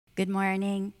Good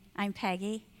morning. I'm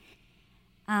Peggy.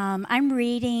 I'm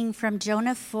reading from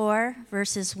Jonah 4,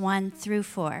 verses 1 through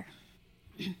 4.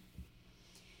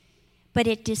 But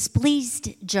it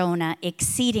displeased Jonah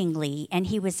exceedingly, and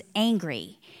he was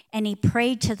angry. And he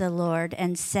prayed to the Lord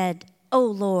and said, O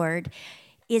Lord,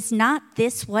 is not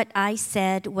this what I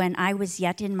said when I was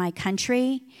yet in my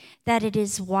country, that it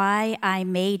is why I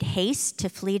made haste to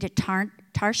flee to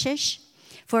Tarshish?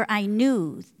 For I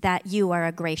knew that you are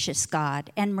a gracious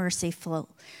God and merciful,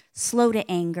 slow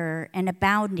to anger and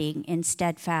abounding in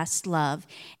steadfast love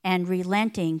and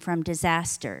relenting from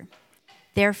disaster.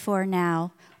 Therefore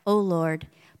now, O Lord,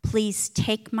 please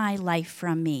take my life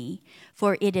from me,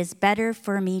 for it is better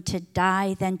for me to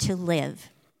die than to live.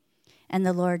 And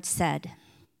the Lord said,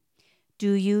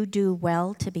 Do you do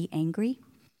well to be angry?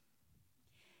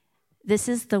 This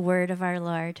is the word of our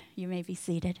Lord. You may be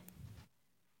seated.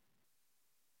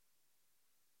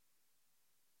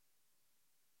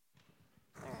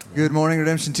 Good morning,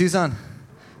 Redemption Tucson.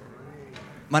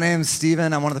 My name is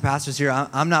Steven. I'm one of the pastors here.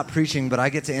 I'm not preaching, but I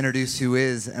get to introduce who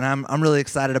is, and I'm really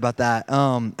excited about that.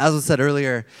 As was said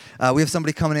earlier, we have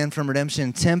somebody coming in from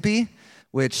Redemption Tempe,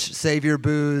 which, save your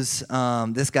booze,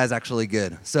 this guy's actually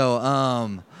good.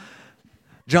 So,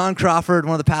 John Crawford,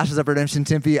 one of the pastors of Redemption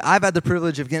Tempe. I've had the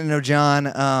privilege of getting to know John.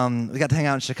 We got to hang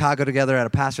out in Chicago together at a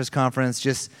pastors conference,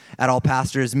 just at all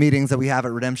pastors meetings that we have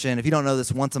at Redemption. If you don't know this,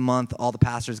 once a month, all the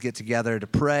pastors get together to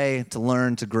pray, to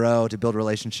learn, to grow, to build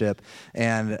relationship.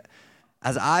 And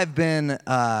as I've been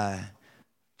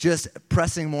just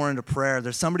pressing more into prayer,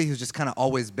 there's somebody who's just kind of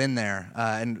always been there.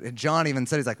 And John even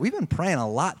said, he's like, we've been praying a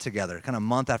lot together, kind of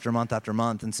month after month after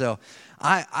month. And so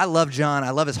I love John.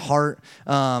 I love his heart.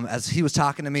 As he was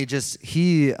talking to me,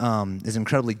 he is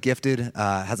incredibly gifted,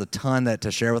 has a ton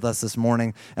to share with us this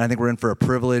morning. And I think we're in for a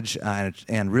privilege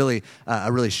and really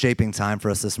a really shaping time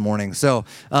for us this morning. So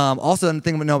also the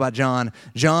thing we know about John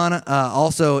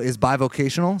also is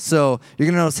bivocational. So you're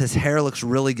going to notice his hair looks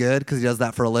really good because he does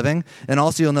that for a living. And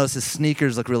also you'll notice his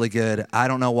sneakers look really good. I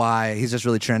don't know why. He's just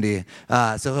really trendy.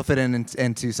 So he'll fit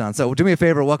in Tucson. So do me a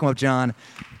favor. Welcome up, John.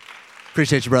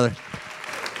 Appreciate you, brother.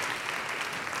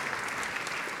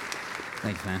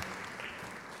 Thanks, man.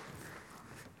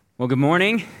 Well, good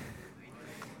morning.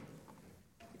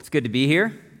 It's good to be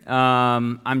here.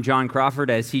 I'm John Crawford,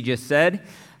 as he just said.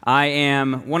 I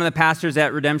am one of the pastors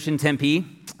at Redemption Tempe.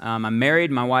 I'm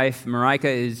married. My wife, Marika,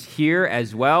 is here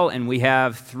as well, and we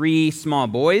have 3 small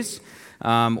boys.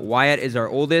 Wyatt is our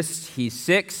oldest. He's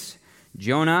 6.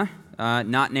 Jonah,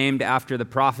 not named after the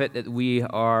prophet that we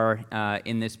are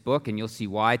in this book, and you'll see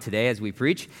why today as we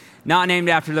preach. Not named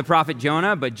after the prophet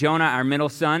Jonah, but Jonah, our middle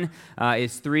son,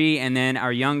 is 3, and then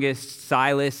our youngest,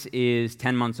 Silas, is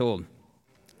 10 months old.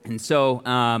 And so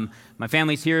my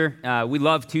family's here. We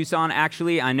love Tucson,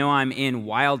 actually. I know I'm in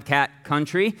Wildcat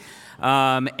country,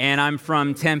 and I'm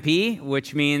from Tempe,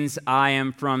 which means I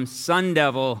am from Sun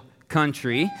Devil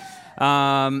country.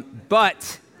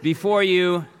 But before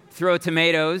you throw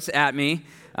tomatoes at me,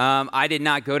 I did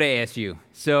not go to ASU.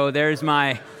 So there's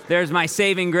my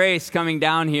saving grace coming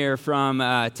down here from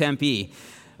Tempe.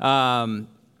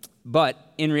 But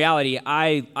in reality,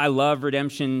 I love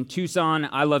Redemption Tucson.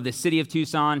 I love the city of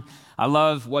Tucson. I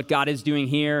love what God is doing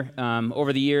here.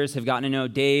 Over the years, have gotten to know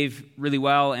Dave really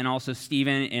well and also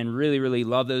Stephen, and really, really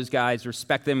love those guys,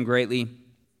 respect them greatly.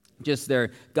 Just their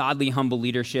godly, humble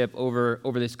leadership over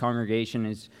this congregation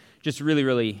is just really,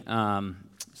 really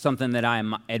something that I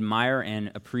admire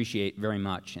and appreciate very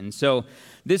much. And so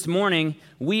this morning,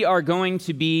 we are going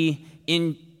to be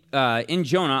in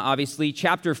Jonah, obviously,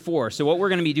 chapter 4. So what we're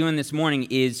going to be doing this morning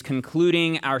is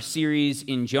concluding our series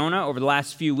in Jonah. Over the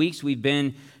last few weeks, we've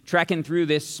been trekking through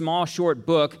this small, short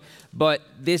book, but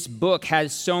this book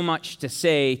has so much to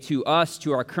say to us,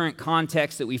 to our current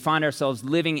context that we find ourselves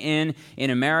living in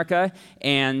America.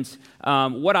 And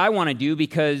what I want to do,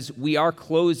 because we are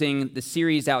closing the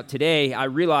series out today, I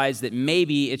realize that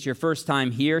maybe it's your first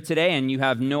time here today and you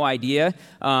have no idea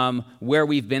where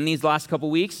we've been these last couple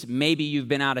weeks. Maybe you've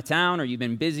been out of town or you've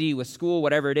been busy with school,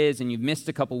 whatever it is, and you've missed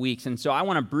a couple weeks. And so I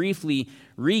want to briefly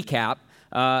recap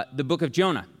the book of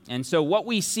Jonah. And so what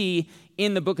we see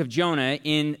in the book of Jonah,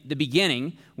 in the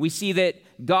beginning, we see that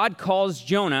God calls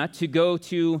Jonah to go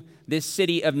to this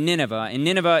city of Nineveh. And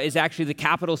Nineveh is actually the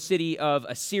capital city of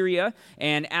Assyria.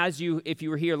 And if you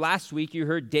were here last week, you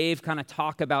heard Dave kind of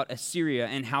talk about Assyria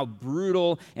and how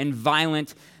brutal and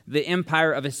violent the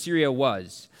empire of Assyria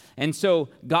was. And so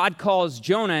God calls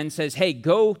Jonah and says, hey,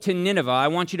 go to Nineveh. I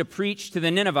want you to preach to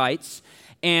the Ninevites.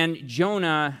 And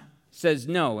Jonah says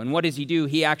no. And what does he do?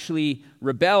 He actually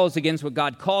rebels against what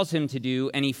God calls him to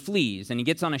do, and he flees. And he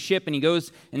gets on a ship and he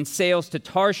goes and sails to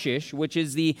Tarshish, which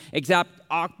is the exact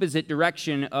opposite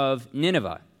direction of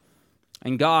Nineveh.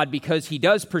 And God, because he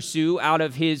does pursue out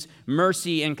of his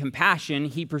mercy and compassion,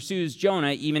 he pursues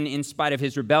Jonah even in spite of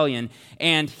his rebellion,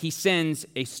 and he sends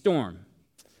a storm.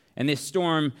 And this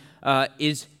storm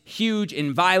is huge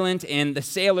and violent, and the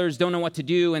sailors don't know what to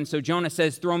do, and so Jonah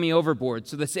says, "Throw me overboard."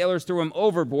 So the sailors throw him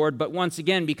overboard, but once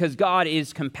again, because God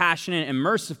is compassionate and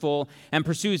merciful and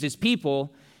pursues his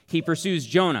people, he pursues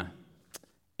Jonah,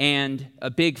 and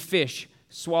a big fish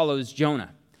swallows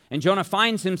Jonah. And Jonah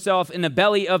finds himself in the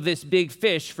belly of this big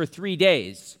fish for 3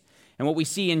 days. And what we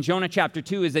see in Jonah chapter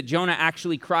 2 is that Jonah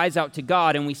actually cries out to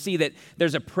God, and we see that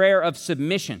there's a prayer of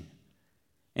submission.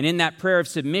 And in that prayer of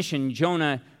submission,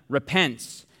 Jonah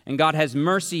repents, and God has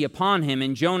mercy upon him,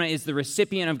 and Jonah is the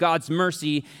recipient of God's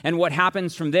mercy. And what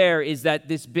happens from there is that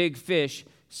this big fish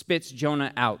spits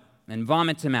Jonah out and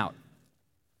vomits him out.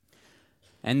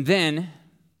 And then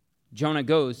Jonah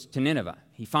goes to Nineveh.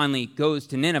 He finally goes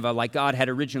to Nineveh like God had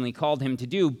originally called him to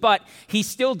do, but he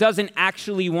still doesn't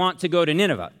actually want to go to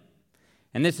Nineveh.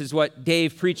 And this is what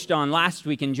Dave preached on last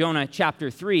week in Jonah chapter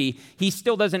 3. He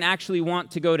still doesn't actually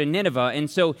want to go to Nineveh, and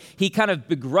so he kind of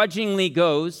begrudgingly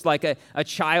goes like a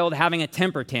child having a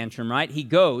temper tantrum, right? He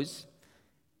goes,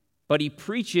 but he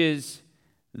preaches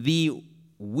the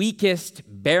weakest,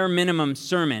 bare minimum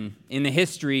sermon in the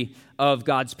history of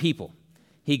God's people.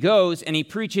 He goes and he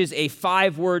preaches a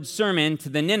 5-word sermon to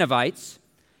the Ninevites,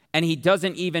 and he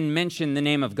doesn't even mention the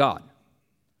name of God.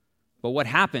 But what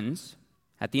happens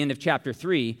at the end of chapter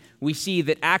 3, we see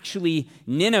that actually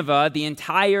Nineveh, the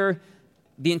entire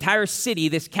city,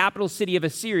 this capital city of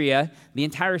Assyria, the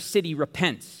entire city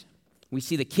repents. We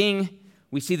see the king,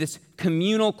 we see this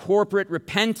communal corporate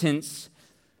repentance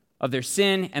of their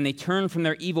sin, and they turn from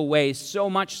their evil ways, so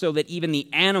much so that even the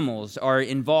animals are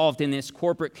involved in this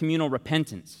corporate communal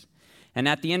repentance. And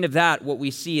at the end of that, what we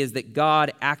see is that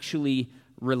God actually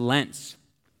relents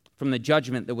from the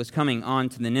judgment that was coming on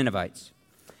to the Ninevites.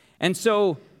 And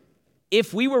so,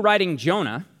 if we were writing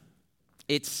Jonah,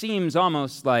 it seems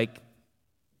almost like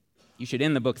you should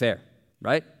end the book there,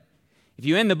 right? If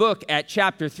you end the book at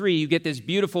chapter 3, you get this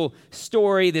beautiful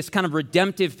story, this kind of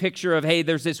redemptive picture of, hey,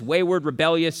 there's this wayward,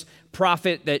 rebellious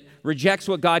prophet that rejects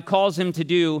what God calls him to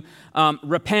do,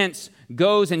 repents,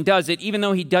 goes and does it. Even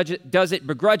though he does it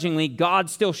begrudgingly, God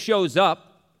still shows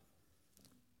up,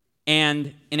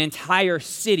 and an entire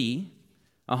city,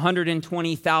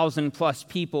 120,000 plus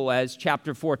people, as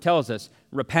chapter 4 tells us,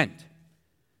 repent.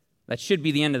 That should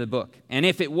be the end of the book. And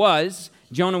if it was,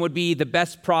 Jonah would be the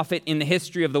best prophet in the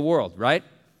history of the world, right?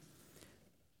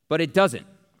 But it doesn't.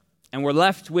 And we're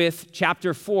left with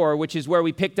chapter 4, which is where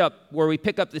we pick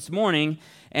up this morning,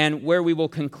 and where we will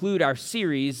conclude our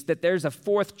series, that there's a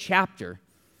 4th chapter.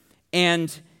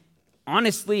 And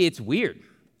honestly, it's weird.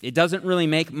 It doesn't really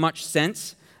make much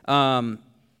sense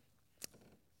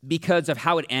because of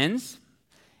how it ends.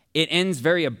 It ends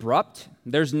very abrupt.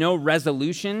 There's no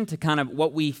resolution to kind of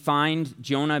what we find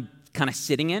Jonah kind of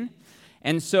sitting in.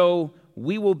 And so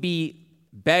we will be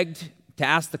begged to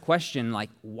ask the question, like,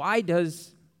 why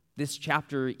does this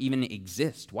chapter even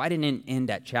exist? Why didn't it end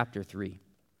at chapter 3?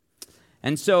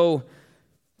 And so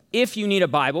if you need a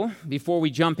Bible, before we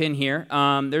jump in here,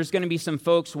 there's going to be some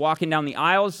folks walking down the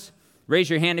aisles. Raise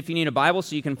your hand if you need a Bible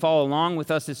so you can follow along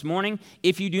with us this morning.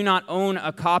 If you do not own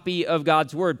a copy of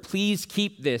God's Word, please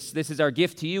keep this. This is our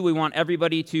gift to you. We want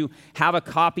everybody to have a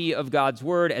copy of God's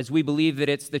Word, as we believe that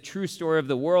it's the true story of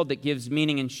the world that gives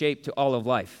meaning and shape to all of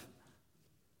life.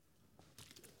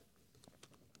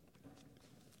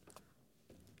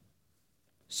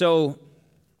 So,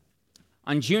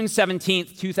 on June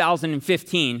 17th,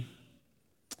 2015,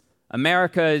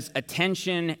 America's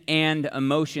attention and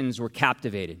emotions were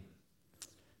captivated.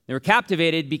 They were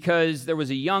captivated because there was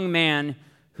a young man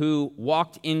who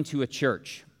walked into a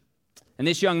church. And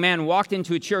this young man walked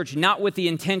into a church not with the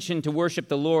intention to worship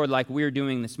the Lord like we're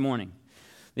doing this morning.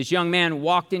 This young man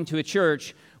walked into a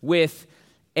church with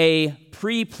a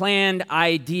pre-planned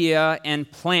idea and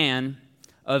plan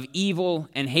of evil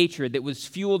and hatred that was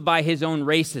fueled by his own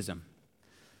racism.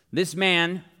 This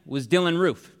man was Dylan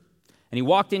Roof, and he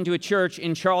walked into a church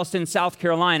in Charleston, South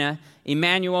Carolina,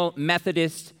 Emmanuel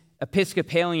Methodist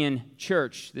Episcopalian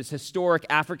church, this historic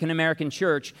African-American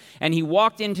church, and he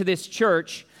walked into this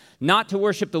church not to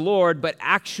worship the Lord, but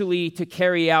actually to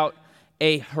carry out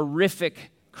a horrific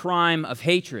crime of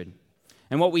hatred.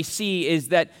 And what we see is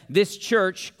that this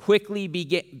church quickly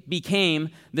became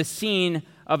the scene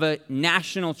of a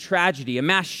national tragedy, a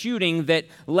mass shooting that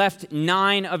left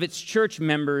 9 of its church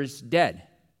members dead.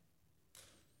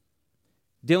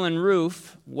 Dylann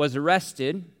Roof was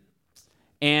arrested,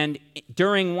 and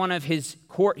during one of his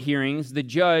court hearings, the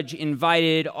judge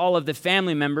invited all of the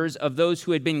family members of those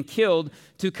who had been killed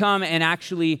to come and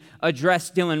actually address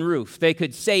Dylann Roof. They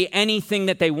could say anything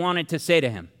that they wanted to say to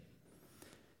him.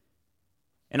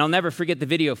 And I'll never forget the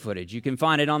video footage. You can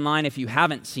find it online if you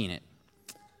haven't seen it.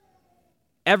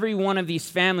 Every one of these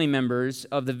family members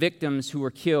of the victims who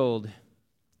were killed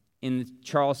in the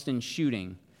Charleston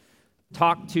shooting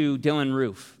talked to Dylann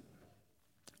Roof.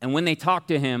 And when they talked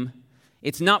to him,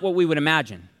 it's not what we would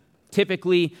imagine.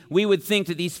 Typically, we would think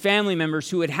that these family members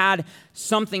who had had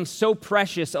something so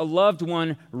precious, a loved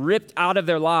one, ripped out of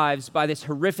their lives by this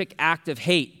horrific act of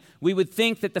hate, we would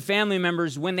think that the family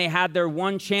members, when they had their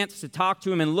one chance to talk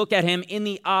to him and look at him in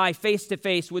the eye, face to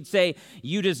face, would say,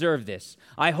 "You deserve this.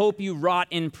 I hope you rot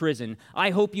in prison.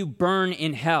 I hope you burn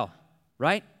in hell,"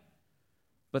 right?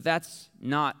 But that's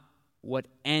not what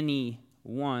any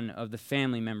one of the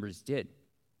family members did.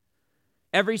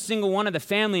 Every single one of the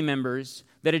family members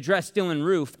that addressed Dylann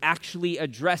Roof actually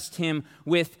addressed him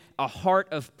with a heart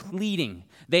of pleading.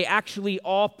 They actually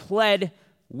all pled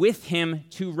with him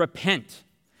to repent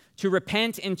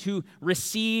and to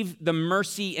receive the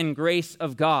mercy and grace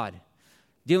of God.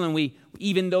 Dylann,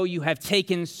 even though you have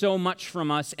taken so much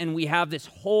from us and we have this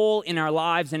hole in our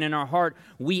lives and in our heart,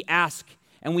 we ask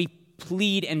and we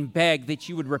plead and beg that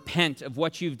you would repent of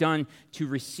what you've done to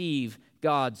receive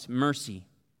God's mercy.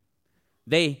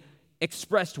 They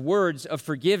expressed words of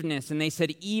forgiveness, and they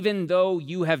said, "Even though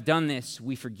you have done this,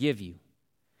 we forgive you.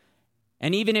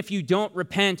 And even if you don't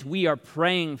repent, we are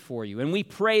praying for you. And we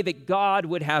pray that God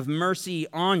would have mercy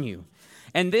on you."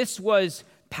 And this was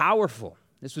powerful.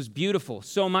 This was beautiful,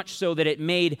 so much so that it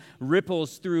made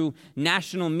ripples through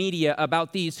national media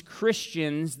about these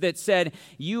Christians that said,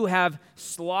 "You have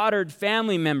slaughtered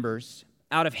family members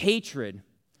out of hatred,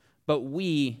 but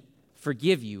we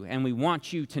forgive you, and we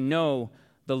want you to know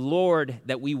the Lord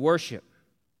that we worship."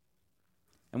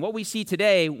 And what we see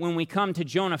today when we come to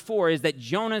Jonah 4 is that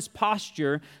Jonah's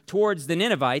posture towards the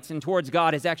Ninevites and towards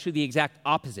God is actually the exact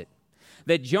opposite.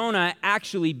 That Jonah,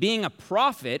 actually being a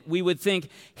prophet, we would think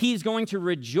he's going to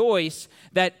rejoice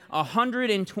that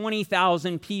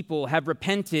 120,000 people have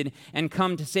repented and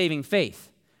come to saving faith.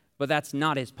 But that's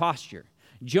not his posture.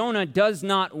 Jonah does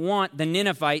not want the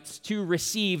Ninevites to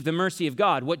receive the mercy of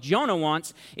God. What Jonah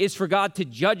wants is for God to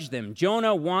judge them.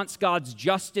 Jonah wants God's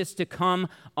justice to come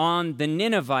on the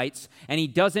Ninevites, and he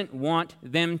doesn't want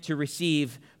them to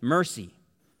receive mercy.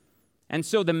 And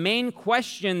so the main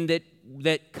question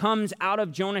that comes out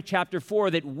of Jonah chapter 4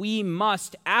 that we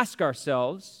must ask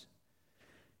ourselves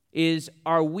is,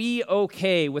 are we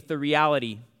okay with the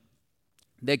reality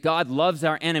that God loves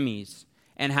our enemies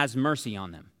and has mercy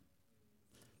on them?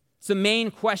 It's the main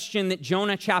question that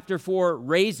Jonah chapter 4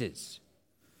 raises.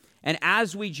 And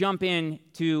as we jump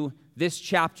into this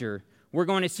chapter, we're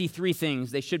going to see three things.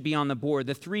 They should be on the board.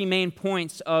 The three main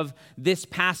points of this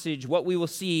passage, what we will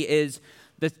see is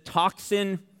the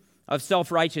toxin of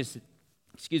self-righteousness.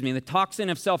 The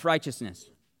toxin of self-righteousness.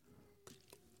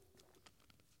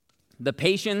 The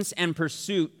patience and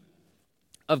pursuit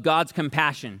of God's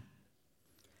compassion.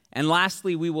 And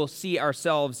lastly, we will see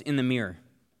ourselves in the mirror.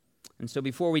 And so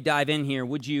before we dive in here,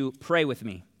 would you pray with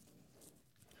me?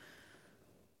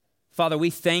 Father, we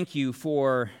thank you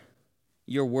for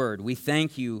your word. We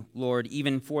thank you, Lord,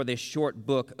 even for this short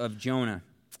book of Jonah.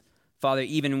 Father,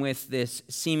 even with this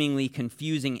seemingly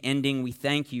confusing ending, we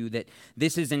thank you that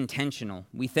this is intentional.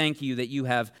 We thank you that you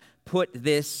have put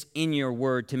this in your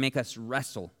word to make us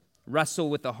wrestle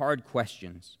with the hard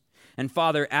questions. And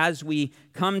Father, as we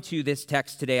come to this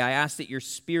text today, I ask that your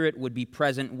Spirit would be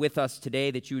present with us today,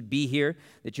 that you would be here,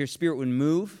 that your Spirit would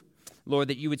move. Lord,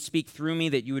 that you would speak through me,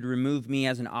 that you would remove me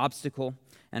as an obstacle.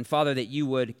 And Father, that you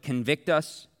would convict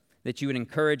us, that you would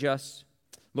encourage us.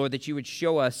 Lord, that you would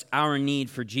show us our need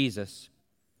for Jesus.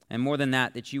 And more than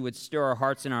that, that you would stir our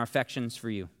hearts and our affections for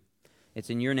you. It's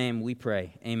in your name we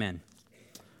pray. Amen.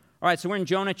 All right, so we're in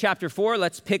Jonah chapter 4.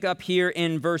 Let's pick up here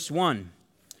in verse 1.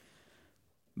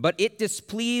 "But it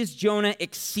displeased Jonah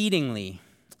exceedingly,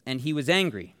 and he was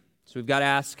angry." So we've got to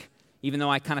ask, even though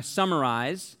I kind of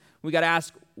summarize, we've got to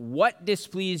ask, what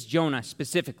displeased Jonah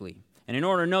specifically? And in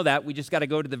order to know that, we just got to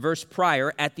go to the verse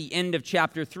prior. At the end of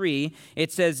chapter 3,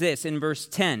 it says this in verse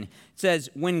 10. It says,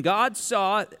 "When God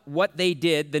saw what they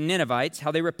did, the Ninevites,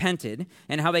 how they repented,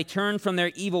 and how they turned from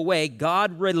their evil way,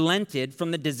 God relented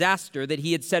from the disaster that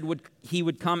he had said he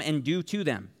would come and do to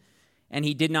them. And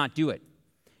he did not do it."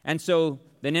 And so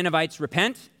the Ninevites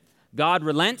repent, God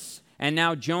relents, and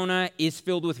now Jonah is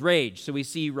filled with rage. So we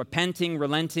see repenting,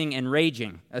 relenting, and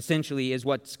raging, essentially, is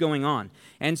what's going on.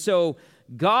 And so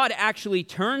God actually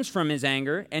turns from his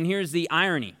anger, and here's the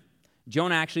irony.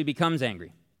 Jonah actually becomes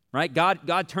angry, right?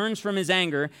 God turns from his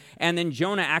anger, and then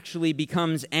Jonah actually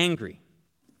becomes angry.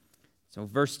 So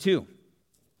verse 2.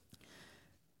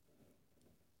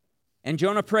 And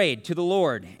Jonah prayed to the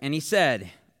Lord, and he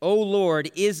said, O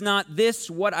Lord, is not this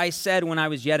what I said when I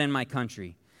was yet in my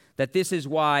country? That this is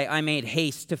why I made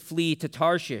haste to flee to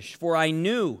Tarshish, for I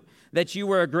knew that you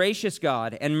were a gracious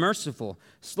God and merciful,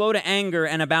 slow to anger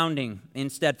and abounding in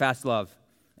steadfast love,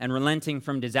 and relenting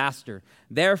from disaster.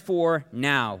 Therefore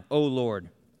now, O Lord,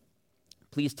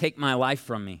 please take my life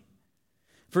from me.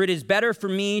 For it is better for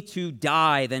me to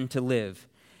die than to live.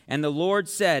 And the Lord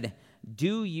said,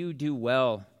 do you do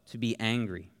well to be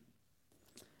angry?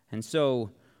 And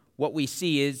so what we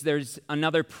see is there's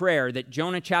another prayer that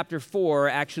Jonah chapter 4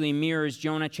 actually mirrors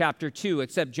Jonah chapter 2,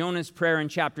 except Jonah's prayer in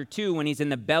chapter 2 when he's in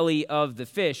the belly of the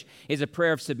fish is a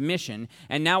prayer of submission.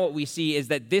 And now what we see is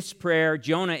that this prayer,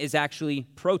 Jonah is actually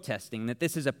protesting, that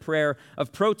this is a prayer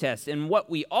of protest. And what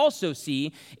we also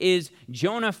see is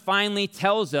Jonah finally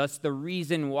tells us the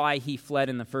reason why he fled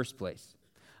in the first place.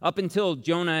 Up until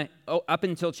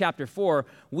chapter 4,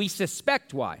 we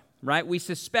suspect why. Right? We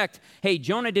suspect, hey,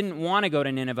 Jonah didn't want to go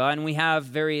to Nineveh, and we have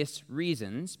various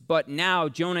reasons. But now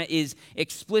Jonah is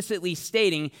explicitly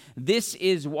stating, this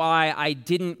is why I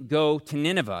didn't go to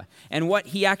Nineveh. And what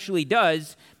he actually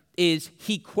does is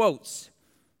he quotes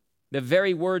the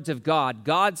very words of God,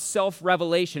 God's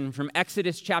self-revelation from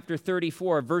Exodus chapter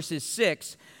 34, verses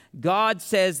 6. God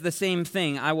says the same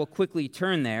thing. I will quickly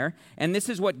turn there. And this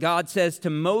is what God says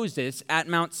to Moses at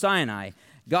Mount Sinai.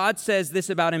 God says this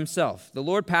about himself. The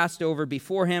Lord passed over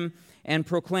before him and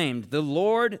proclaimed, the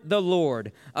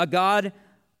Lord, a God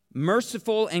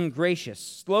merciful and gracious,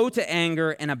 slow to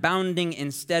anger and abounding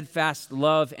in steadfast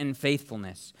love and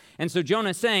faithfulness. And so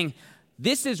Jonah is saying,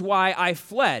 this is why I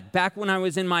fled back when I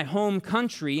was in my home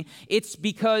country. It's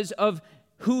because of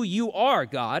who you are,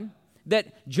 God.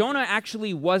 That Jonah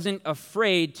actually wasn't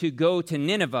afraid to go to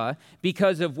Nineveh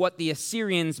because of what the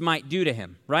Assyrians might do to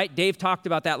him, right? Dave talked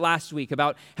about that last week,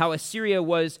 about how Assyria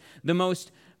was the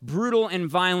most brutal and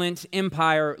violent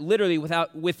empire literally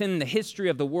within the history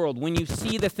of the world. When you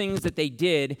see the things that they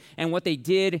did and what they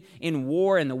did in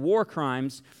war and the war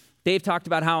crimes, Dave talked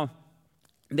about how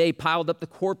they piled up the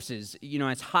corpses,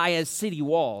 as high as city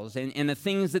walls, and the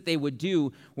things that they would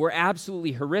do were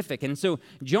absolutely horrific. And so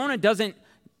Jonah doesn't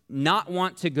not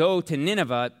want to go to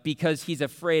Nineveh because he's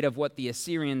afraid of what the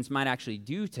Assyrians might actually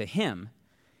do to him.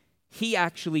 He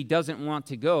actually doesn't want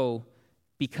to go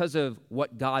because of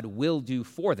what God will do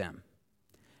for them.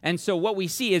 And so what we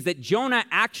see is that Jonah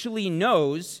actually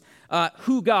knows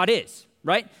who God is,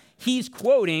 right? He's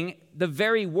quoting the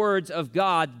very words of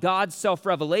God, God's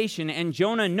self-revelation, and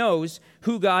Jonah knows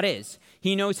who God is.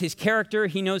 He knows his character,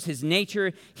 he knows his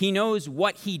nature, he knows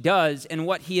what he does and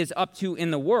what he is up to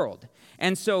in the world.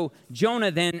 And so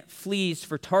Jonah then flees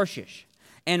for Tarshish.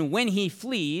 And when he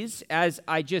flees, as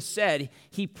I just said,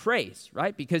 he prays,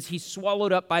 right? Because he's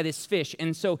swallowed up by this fish.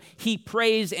 And so he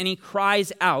prays and he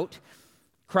cries out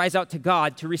to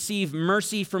God to receive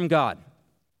mercy from God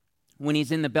when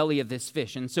he's in the belly of this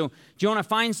fish. And so Jonah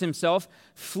finds himself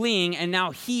fleeing, and now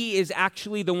he is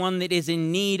actually the one that is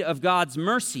in need of God's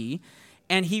mercy,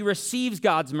 and he receives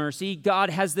God's mercy. God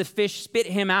has the fish spit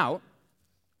him out,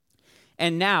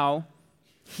 and now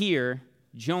here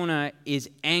Jonah is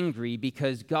angry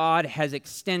because God has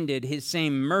extended his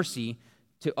same mercy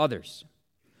to others.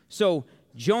 So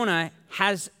Jonah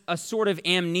has a sort of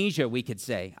amnesia, we could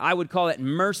say. I would call it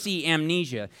mercy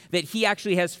amnesia, that he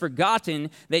actually has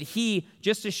forgotten that he,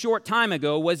 just a short time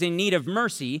ago, was in need of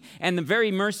mercy, and the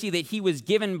very mercy that he was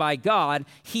given by God,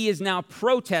 he is now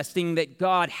protesting that,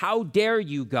 God, how dare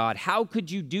you, God? How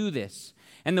could you do this?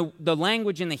 And the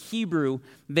language in the Hebrew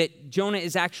that Jonah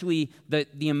is actually,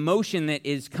 the emotion that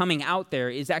is coming out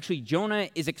there is actually Jonah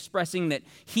is expressing that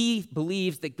he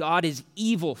believes that God is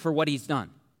evil for what he's done.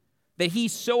 That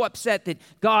he's so upset that,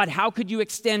 God, how could you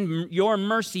extend your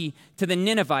mercy to the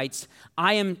Ninevites?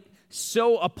 I am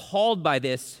so appalled by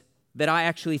this that I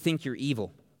actually think you're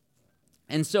evil.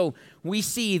 And so we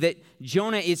see that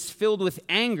Jonah is filled with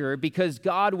anger because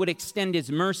God would extend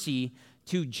his mercy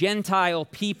to Gentile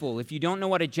people. If you don't know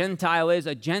what a Gentile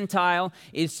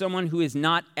is someone who is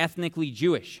not ethnically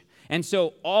Jewish. And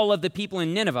so all of the people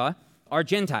in Nineveh are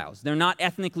Gentiles. They're not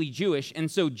ethnically Jewish. And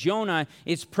so Jonah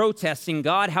is protesting,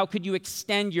 God, how could you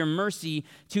extend your mercy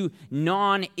to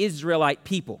non-Israelite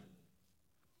people?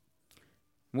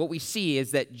 What we see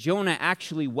is that Jonah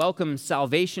actually welcomes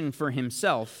salvation for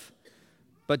himself,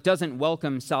 but doesn't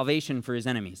welcome salvation for his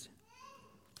enemies.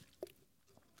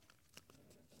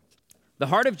 The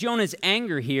heart of Jonah's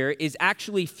anger here is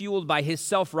actually fueled by his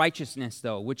self-righteousness,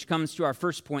 though, which comes to our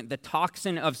first point, the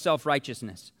toxin of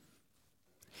self-righteousness.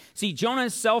 See,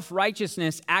 Jonah's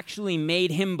self-righteousness actually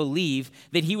made him believe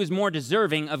that he was more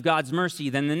deserving of God's mercy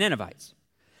than the Ninevites.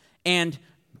 And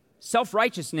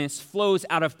self-righteousness flows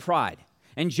out of pride.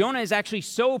 And Jonah is actually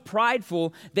so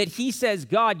prideful that he says,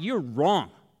 God, you're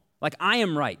wrong. Like, I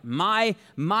am right. My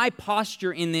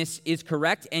posture in this is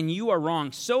correct, and you are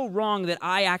wrong. So wrong that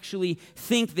I actually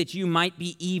think that you might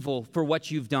be evil for what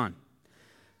you've done.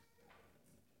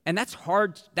 And that's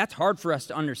hard for us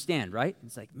to understand, right?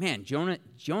 It's like, man, Jonah,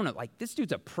 like, this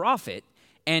dude's a prophet,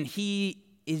 and he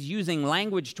is using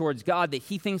language towards God that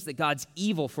he thinks that God's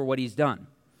evil for what he's done.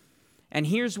 And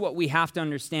here's what we have to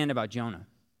understand about Jonah.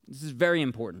 This is very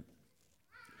important.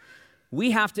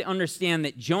 We have to understand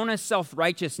that Jonah's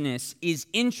self-righteousness is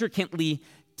intricately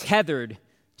tethered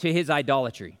to his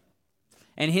idolatry.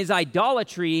 And his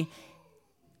idolatry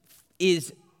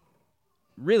is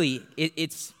really,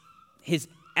 it's his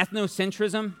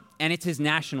ethnocentrism and it's his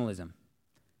nationalism.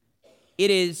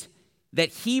 It is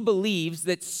that he believes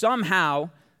that somehow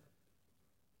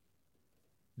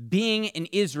being an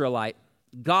Israelite,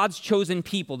 God's chosen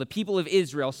people, the people of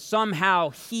Israel, somehow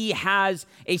he has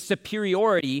a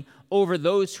superiority over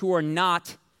those who are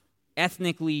not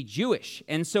ethnically Jewish.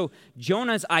 And so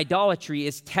Jonah's idolatry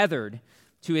is tethered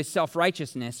to his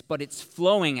self-righteousness, but it's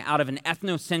flowing out of an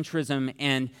ethnocentrism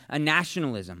and a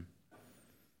nationalism.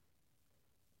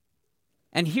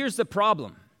 And here's the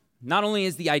problem. Not only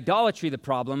is the idolatry the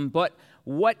problem, but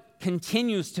what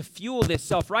continues to fuel this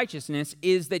self-righteousness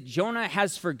is that Jonah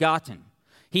has forgotten.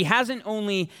 He hasn't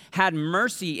only had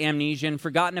mercy amnesia and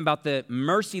forgotten about the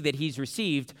mercy that he's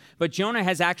received, but Jonah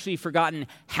has actually forgotten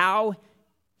how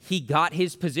he got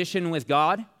his position with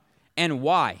God and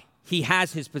why he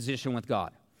has his position with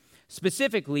God.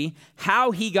 Specifically,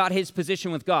 how he got his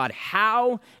position with God,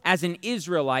 how, as an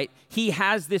Israelite, he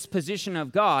has this position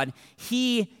of God.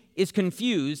 He is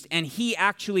confused, and he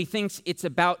actually thinks it's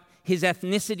about his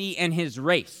ethnicity and his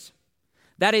race.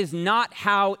 That is not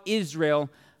how Israel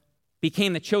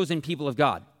became the chosen people of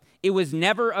God. It was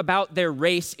never about their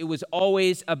race. It was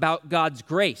always about God's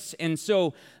grace. And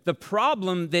so the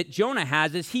problem that Jonah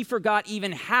has is he forgot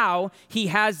even how he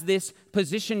has this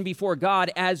position before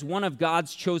God as one of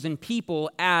God's chosen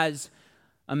people, as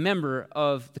a member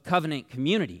of the covenant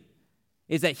community.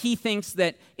 Is that he thinks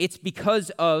that it's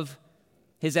because of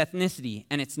his ethnicity,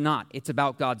 and it's not. It's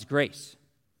about God's grace.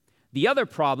 The other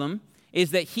problem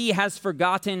is that he has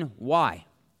forgotten why.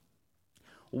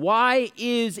 Why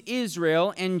is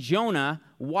Israel and Jonah,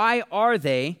 why are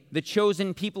they the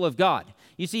chosen people of God?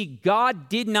 You see, God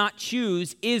did not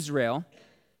choose Israel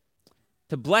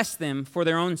to bless them for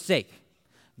their own sake.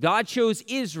 God chose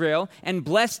Israel and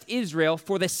blessed Israel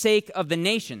for the sake of the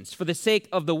nations, for the sake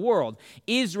of the world.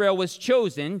 Israel was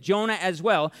chosen, Jonah as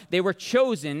well, they were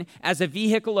chosen as a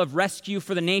vehicle of rescue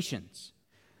for the nations.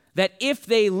 That if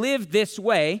they lived this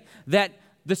way, that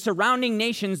the surrounding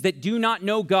nations that do not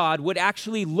know God would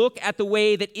actually look at the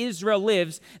way that Israel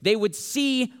lives. They would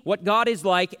see what God is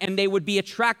like, and they would be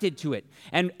attracted to it.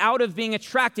 And out of being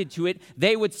attracted to it,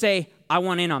 they would say, I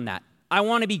want in on that. I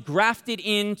want to be grafted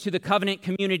into the covenant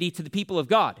community, to the people of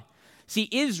God. See,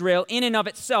 Israel, in and of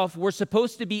itself, were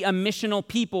supposed to be a missional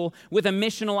people with a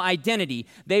missional identity.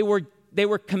 They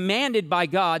were commanded by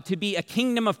God to be a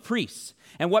kingdom of priests.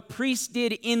 And what priests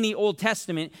did in the Old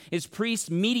Testament is priests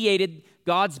mediated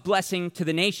God's blessing to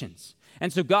the nations.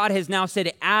 And so God has now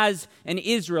said, as an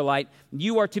Israelite,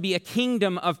 you are to be a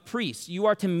kingdom of priests. You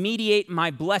are to mediate my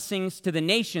blessings to the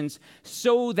nations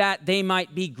so that they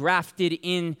might be grafted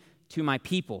into my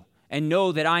people and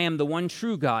know that I am the one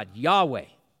true God, Yahweh.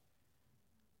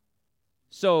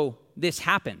 So this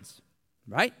happens,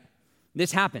 right?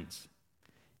 This happens.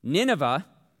 Nineveh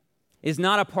is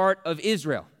not a part of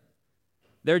Israel.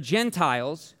 They're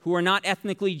Gentiles who are not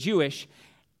ethnically Jewish,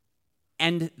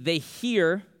 and they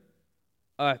hear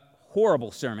a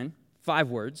horrible sermon, 5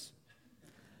 words,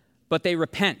 but they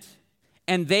repent,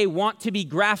 and they want to be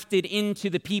grafted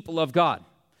into the people of God.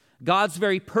 God's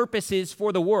very purposes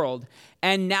for the world,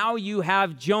 and now you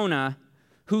have Jonah,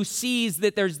 who sees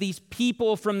that there's these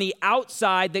people from the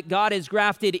outside that God has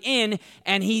grafted in,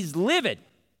 and he's livid.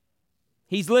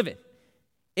 He's livid.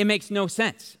 It makes no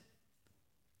sense.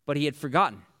 But he had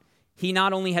forgotten. He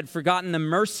not only had forgotten the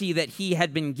mercy that he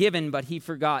had been given, but he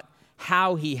forgot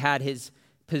how he had his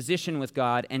position with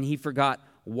God, and he forgot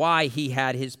why he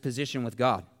had his position with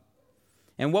God.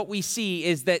 And what we see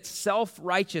is that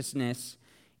self-righteousness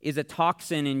is a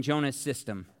toxin in Jonah's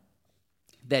system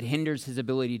that hinders his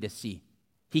ability to see.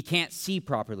 He can't see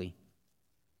properly.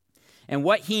 And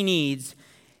what he needs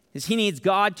is he needs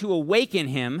God to awaken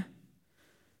him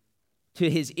to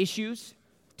his issues,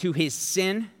 to his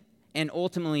sin, and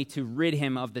ultimately to rid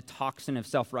him of the toxin of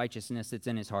self-righteousness that's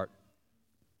in his heart.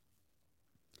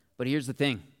 But here's the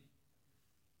thing.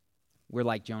 We're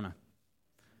like Jonah.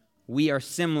 We are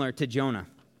similar to Jonah.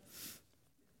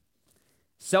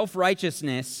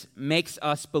 Self-righteousness makes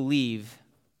us believe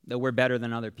that we're better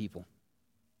than other people.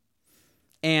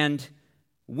 And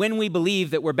when we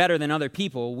believe that we're better than other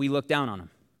people, we look down on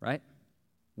them, right?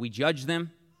 We judge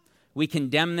them. We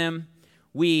condemn them.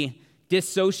 We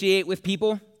dissociate with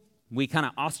people. We kind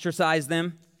of ostracize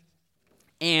them.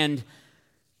 And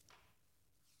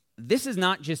this is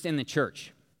not just in the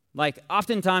church. Like,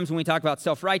 oftentimes when we talk about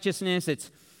self-righteousness,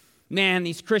 it's, man,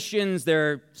 these Christians,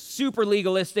 they're super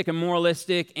legalistic and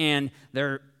moralistic, and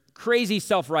they're crazy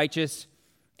self-righteous,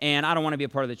 and I don't want to be a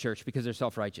part of the church because they're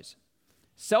self-righteous.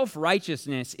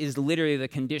 Self-righteousness is literally the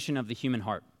condition of the human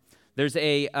heart. There's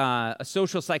a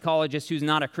social psychologist who's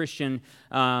not a Christian.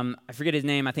 I forget his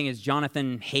name. I think it's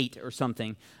Jonathan Haidt or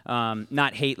something.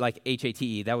 Not hate like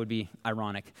H-A-T-E. That would be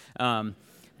ironic.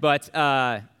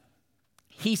 But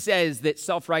he says that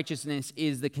self-righteousness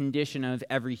is the condition of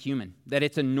every human, that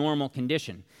it's a normal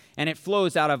condition. And it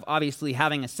flows out of, obviously,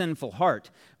 having a sinful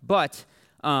heart. But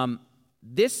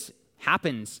this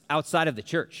happens outside of the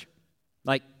church.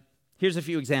 Like, here's a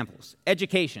few examples.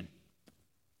 Education.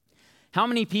 How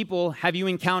many people have you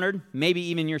encountered, maybe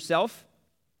even yourself,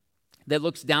 that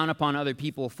looks down upon other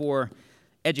people for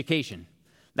education?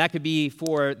 That could be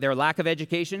for their lack of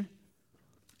education.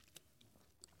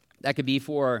 That could be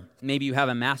for maybe you have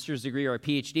a master's degree or a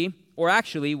PhD. Or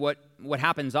actually, what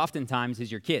happens oftentimes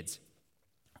is your kids.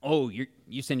 Oh,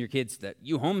 you send your kids that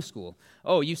you homeschool.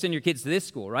 Oh, you send your kids to this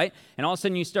school, right? And all of a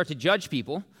sudden you start to judge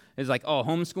people. It's like, oh,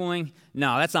 homeschooling?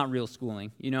 No, that's not real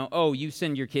schooling. Oh, you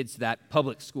send your kids to that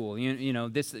public school.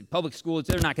 This public school,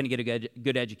 they're not going to get a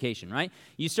good education, right?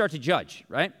 You start to judge,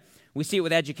 right? We see it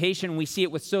with education. We see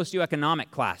it with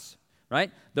socioeconomic class,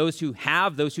 right? Those who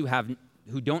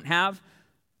don't have,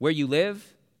 where you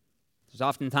live. There's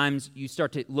oftentimes you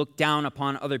start to look down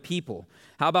upon other people.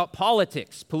 How about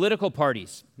politics, political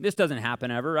parties? This doesn't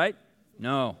happen ever, right?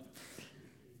 No.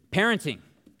 Parenting,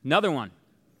 another one.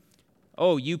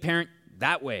 Oh, you parent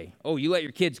that way. Oh, you let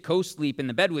your kids co-sleep in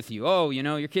the bed with you. Oh,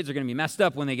 your kids are going to be messed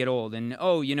up when they get old. And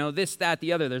oh, this, that,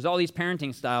 the other. There's all these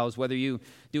parenting styles, whether you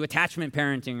do attachment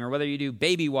parenting or whether you do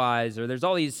baby wise, or there's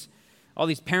all these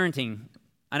parenting.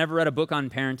 I never read a book on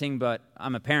parenting, but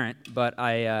I'm a parent. But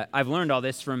I've learned all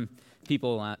this from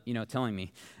people, telling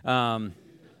me. Or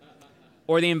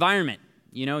the environment.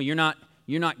 You're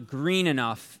not green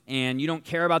enough, and you don't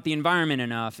care about the environment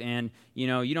enough, and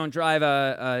you don't drive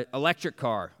a electric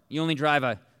car. You only drive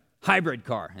a hybrid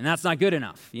car, and that's not good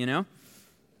enough.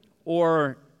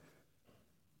 Or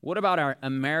what about our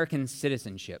American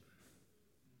citizenship?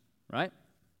 Right?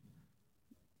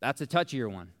 That's a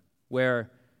touchier one,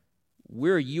 where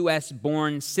we're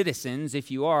U.S.-born citizens,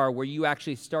 if you are, where you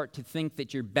actually start to think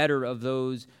that you're better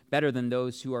than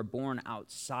those who are born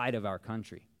outside of our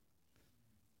country.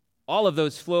 All of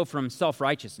those flow from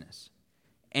self-righteousness.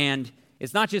 And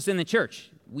it's not just in the church.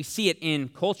 We see it in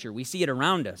culture. We see it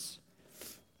around us.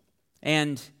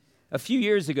 And a few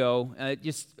years ago,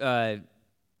 just a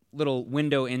little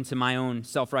window into my own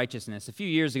self-righteousness. A few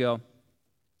years ago,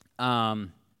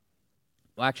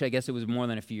 actually, I guess it was more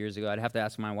than a few years ago. I'd have to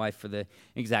ask my wife for the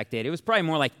exact date. It was probably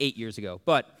more like 8 years ago.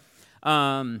 But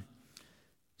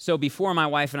so before my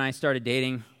wife and I started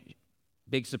dating,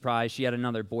 big surprise, she had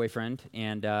another boyfriend,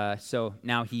 and so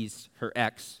now he's her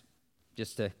ex,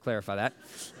 just to clarify that.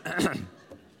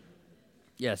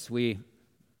 Yes, we're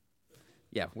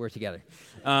together.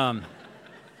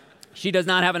 She does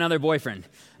not have another boyfriend.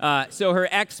 So her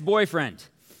ex-boyfriend,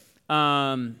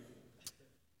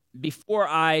 before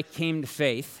I came to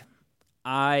faith,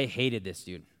 I hated this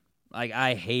dude.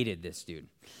 I hated this dude.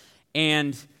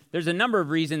 And there's a number of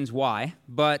reasons why,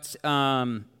 but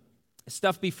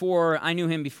stuff before, I knew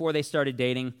him before they started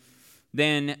dating.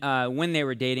 Then when they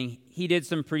were dating, he did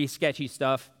some pretty sketchy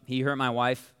stuff. He hurt my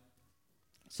wife.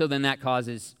 So then that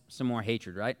causes some more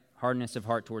hatred, right? Hardness of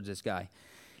heart towards this guy.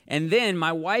 And then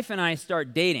my wife and I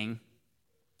start dating,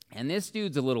 and this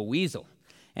dude's a little weasel.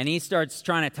 And he starts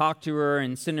trying to talk to her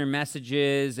and send her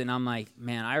messages, and I'm like,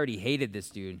 man, I already hated this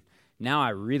dude. Now I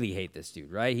really hate this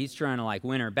dude, right? He's trying to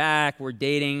win her back. We're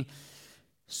dating.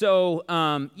 So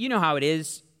you know how it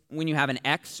is when you have an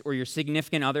ex or your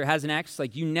significant other has an ex,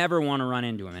 you never want to run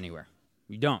into him anywhere.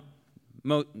 You don't.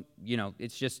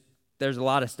 It's just, there's a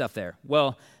lot of stuff there.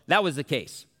 Well, that was the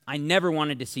case. I never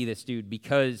wanted to see this dude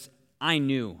because I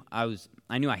knew I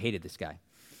hated this guy.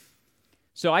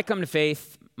 So I come to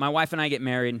faith. My wife and I get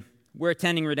married. We're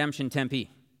attending Redemption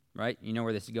Tempe, right? You know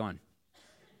where this is going.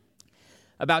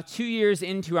 About 2 years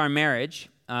into our marriage,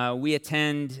 we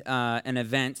attend an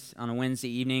event on a Wednesday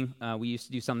evening. We used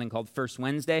to do something called First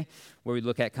Wednesday, where we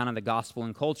look at kind of the gospel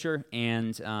and culture.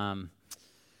 And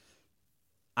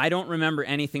I don't remember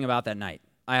anything about that night.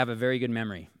 I have a very good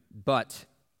memory. But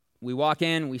we walk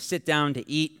in, we sit down to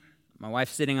eat. My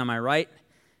wife's sitting on my right.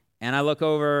 And I look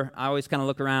over. I always kind of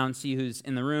look around, see who's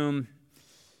in the room.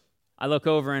 I look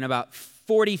over, and about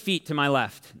 40 feet to my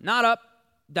left, not up,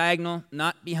 diagonal,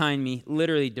 not behind me,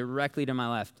 literally directly to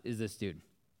my left is this dude.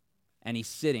 And he's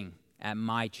sitting at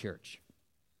my church.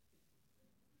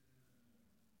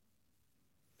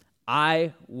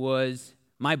 My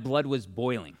blood was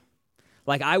boiling.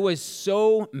 Like, I was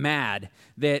so mad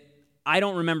that I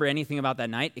don't remember anything about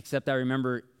that night, except I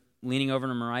remember leaning over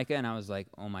to Marika, and I was like,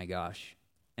 oh my gosh.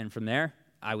 And from there,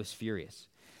 I was furious.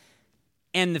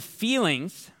 And the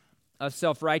feelings of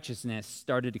self-righteousness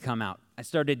started to come out. I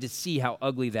started to see how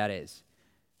ugly that is.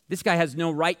 This guy has no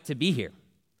right to be here.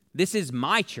 This is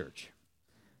my church.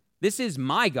 This is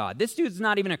my God. This dude's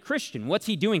not even a Christian. What's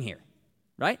he doing here,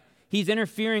 right? He's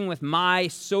interfering with my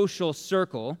social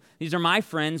circle. These are my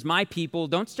friends, my people.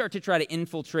 Don't start to try to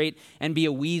infiltrate and be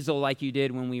a weasel like you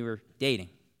did when we were dating,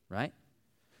 right?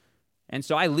 And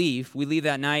so I leave. We leave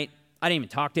that night. I didn't even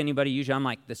talk to anybody. Usually I'm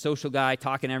like the social guy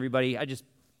talking to everybody. I just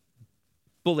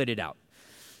bullet it out.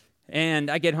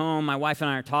 And I get home, my wife and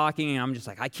I are talking, and I'm just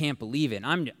like, I can't believe it.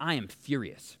 I am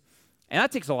furious. And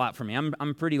that takes a lot from me. I'm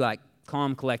a pretty like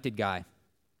calm, collected guy.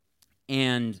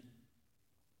 And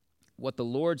what the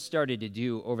Lord started to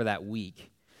do over that week,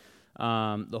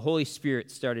 the Holy Spirit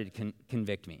started to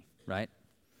convict me, right?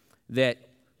 That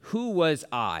who was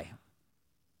I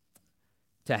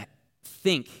to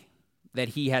think that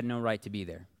he had no right to be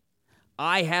there?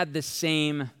 I had the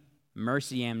same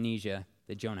mercy amnesia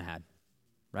that Jonah had,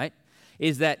 right?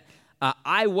 Is that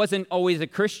I wasn't always a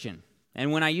Christian.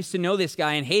 And when I used to know this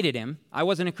guy and hated him, I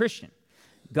wasn't a Christian.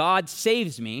 God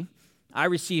saves me. I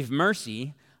receive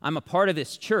mercy. I'm a part of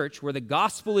this church where the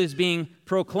gospel is being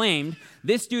proclaimed.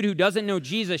 This dude who doesn't know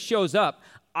Jesus shows up.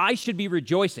 I should be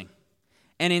rejoicing.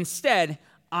 And instead,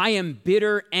 I am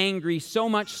bitter, angry, so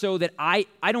much so that I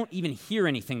don't even hear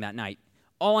anything that night.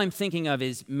 All I'm thinking of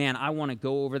is, man, I want to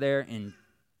go over there and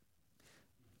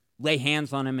lay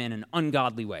hands on him in an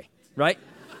ungodly way, right?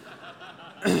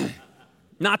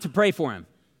 Not to pray for him.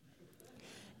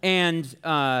 And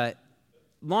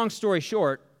long story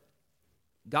short,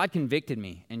 God convicted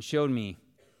me and showed me,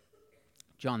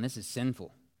 John, this is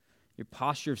sinful. Your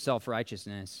posture of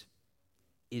self-righteousness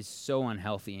is so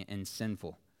unhealthy and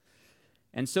sinful.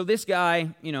 And so this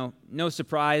guy, no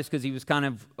surprise, because he was kind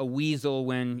of a weasel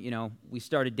when, we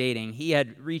started dating. He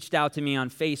had reached out to me on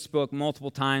Facebook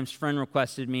multiple times, friend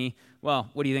requested me. Well,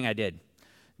 what do you think I did?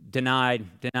 Denied.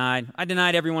 I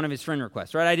denied every one of his friend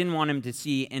requests, right? I didn't want him to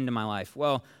see into my life.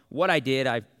 Well, what I did,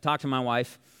 I talked to my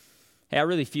wife. Hey, I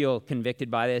really feel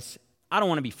convicted by this. I don't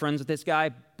want to be friends with this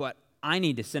guy, but I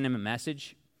need to send him a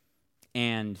message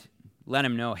and let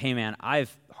him know, hey, man,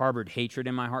 I've harbored hatred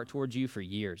in my heart towards you for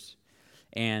years.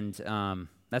 And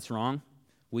that's wrong.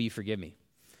 Will you forgive me?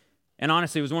 And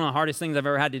honestly, it was one of the hardest things I've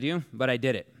ever had to do, but I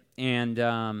did it. And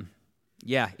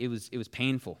it was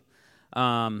painful.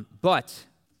 But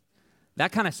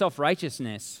that kind of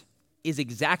self-righteousness is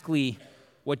exactly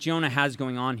what Jonah has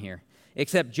going on here.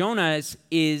 Except Jonah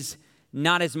is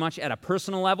not as much at a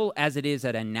personal level as it is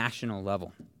at a national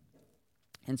level.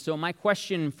 And so my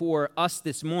question for us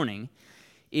this morning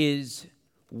is,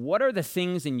 what are the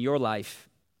things in your life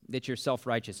that you're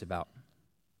self-righteous about?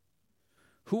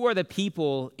 Who are the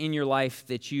people in your life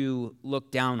that you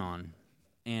look down on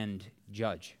and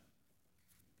judge?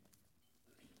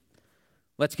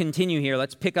 Let's continue here.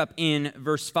 Let's pick up in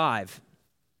verse 5.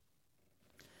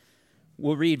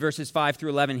 We'll read verses 5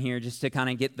 through 11 here just to kind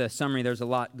of get the summary. There's a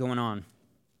lot going on.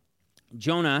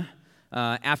 Jonah,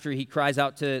 after he cries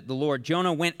out to the Lord,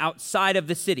 Jonah went outside of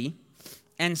the city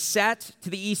and sat to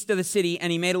the east of the city,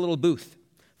 and he made a little booth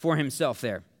for himself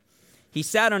there. He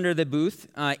sat under the booth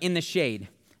in the shade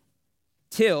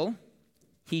till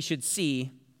he should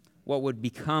see what would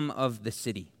become of the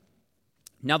city.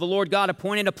 Now the Lord God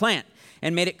appointed a plant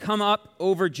and made it come up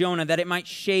over Jonah that it might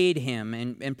shade him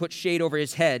and put shade over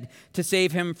his head to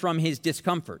save him from his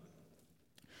discomfort.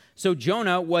 So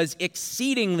Jonah was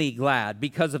exceedingly glad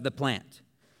because of the plant.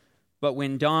 But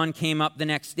when dawn came up the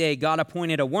next day, God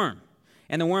appointed a worm,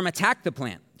 and the worm attacked the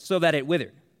plant so that it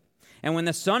withered. And when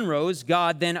the sun rose,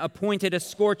 God then appointed a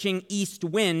scorching east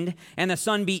wind, and the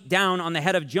sun beat down on the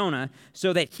head of Jonah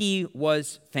so that he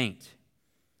was faint.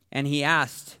 And he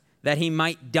asked that he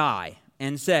might die,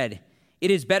 and said,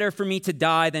 "It is better for me to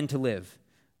die than to live."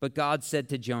 But God said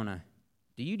to Jonah,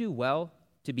 "Do you do well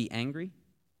to be angry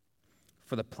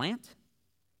for the plant?"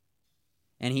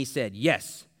 And he said,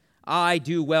 "Yes, I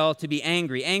do well to be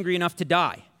angry enough to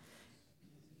die."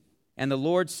 And the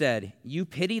Lord said, "You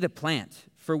pity the plant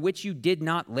for which you did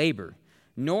not labor,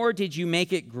 nor did you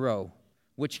make it grow,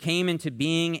 which came into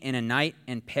being in a night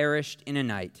and perished in a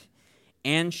night.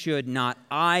 And should not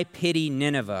I pity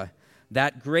Nineveh,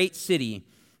 that great city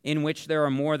in which there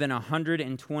are more than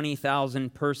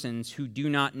 120,000 persons who do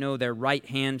not know their right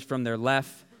hand from their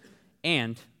left,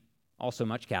 and also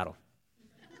much cattle?"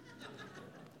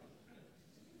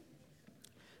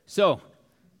 So,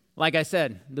 like I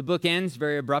said, the book ends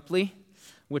very abruptly,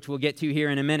 which we'll get to here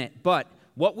in a minute. But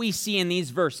what we see in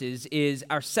these verses is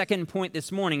our second point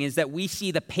this morning is that we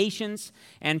see the patience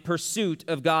and pursuit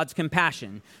of God's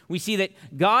compassion. We see that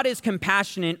God is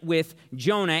compassionate with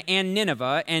Jonah and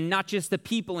Nineveh, and not just the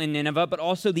people in Nineveh, but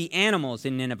also the animals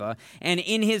in Nineveh. And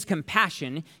in his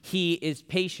compassion, he is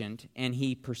patient and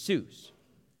he pursues.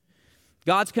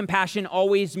 God's compassion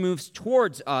always moves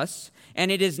towards us,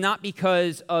 and it is not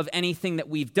because of anything that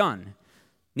we've done.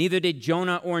 Neither did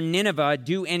Jonah or Nineveh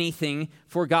do anything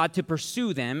for God to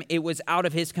pursue them. It was out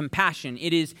of his compassion.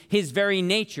 It is his very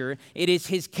nature. It is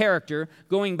his character,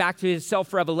 going back to his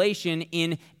self-revelation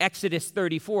in Exodus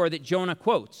 34 that Jonah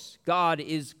quotes. God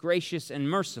is gracious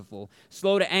and merciful,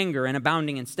 slow to anger and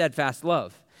abounding in steadfast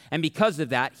love. And because of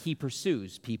that, he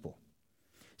pursues people.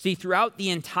 See, throughout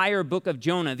the entire book of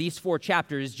Jonah, these 4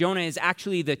 chapters, Jonah is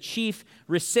actually the chief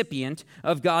recipient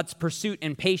of God's pursuit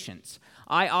and patience.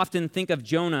 I often think of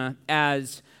Jonah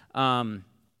as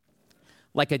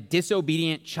like a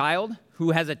disobedient child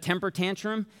who has a temper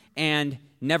tantrum and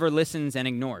never listens and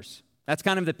ignores. That's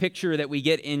kind of the picture that we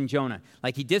get in Jonah.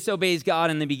 Like, he disobeys God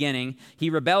in the beginning. He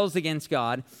rebels against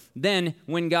God. Then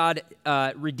when God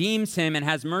redeems him and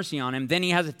has mercy on him, then he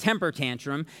has a temper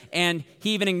tantrum, and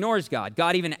he even ignores God.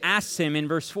 God even asks him in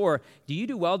verse 4, "Do you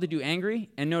do well to do angry?"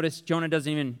 And notice Jonah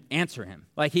doesn't even answer him.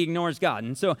 Like, he ignores God.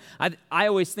 And so I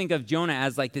always think of Jonah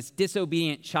as like this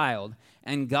disobedient child,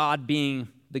 and God being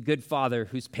the good father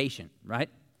who's patient, right?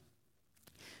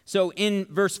 So in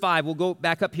verse 5, we'll go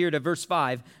back up here to verse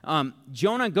 5.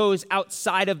 Jonah goes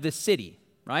outside of the city,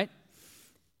 right?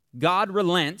 God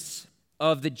relents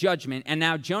of the judgment, and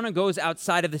now Jonah goes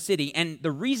outside of the city. And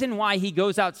the reason why he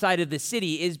goes outside of the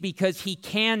city is because he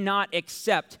cannot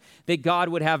accept that God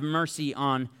would have mercy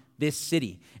on this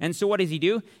city. And so what does he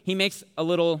do? He makes a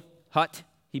little hut.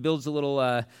 He builds a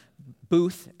little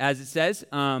booth, as it says,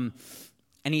 and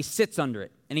he sits under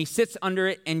it. And he sits under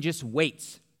it and just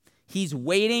waits. He's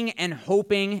waiting and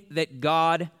hoping that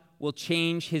God will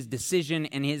change his decision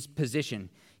and his position.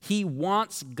 He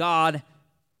wants God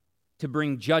to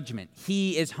bring judgment.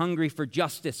 He is hungry for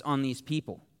justice on these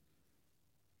people.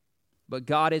 But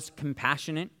God is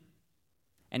compassionate,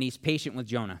 and he's patient with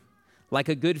Jonah. Like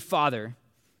a good father,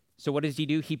 so what does he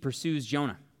do? He pursues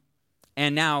Jonah.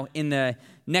 And now in the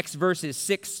next verses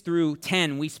 6 through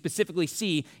 10, we specifically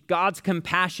see God's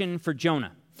compassion for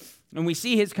Jonah. And we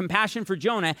see his compassion for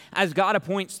Jonah as God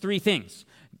appoints 3 things,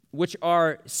 which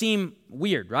seem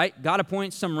weird, right? God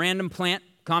appoints some random plant.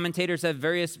 Commentators have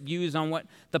various views on what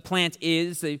the plant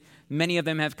is. Many of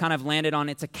them have kind of landed on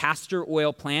it's a castor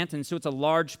oil plant, and so it's a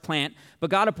large plant. But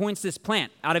God appoints this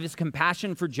plant out of his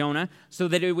compassion for Jonah so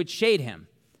that it would shade him.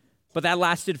 But that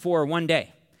lasted for 1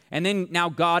 day. And then now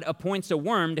God appoints a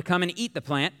worm to come and eat the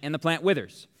plant, and the plant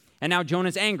withers. And now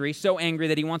Jonah's angry, so angry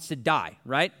that he wants to die,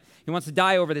 right? He wants to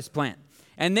die over this plant.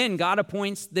 And then God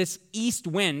appoints this east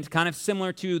wind, kind of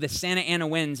similar to the Santa Ana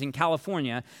winds in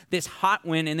California, this hot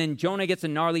wind, and then Jonah gets a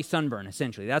gnarly sunburn,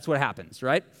 essentially. That's what happens,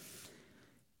 right?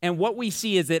 And what we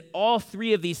see is that all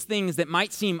 3 of these things that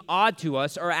might seem odd to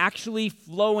us are actually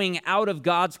flowing out of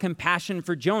God's compassion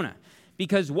for Jonah.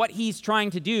 Because what he's trying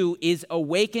to do is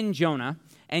awaken Jonah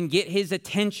and get his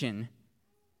attention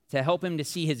to help him to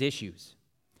see his issues.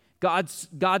 God's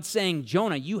saying,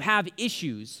 Jonah, you have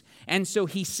issues. And so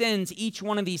he sends each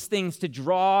one of these things to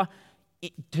draw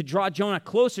Jonah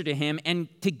closer to him and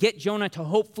to get Jonah to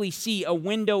hopefully see a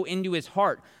window into his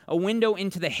heart, a window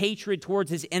into the hatred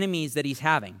towards his enemies that he's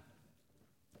having.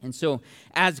 And so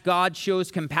as God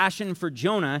shows compassion for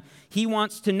Jonah, he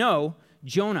wants to know,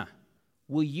 Jonah,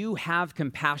 will you have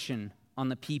compassion on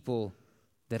the people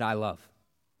that I love?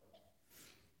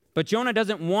 But Jonah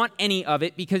doesn't want any of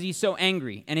it because he's so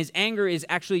angry. And his anger is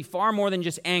actually far more than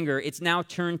just anger. It's now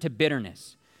turned to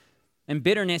bitterness. And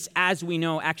bitterness, as we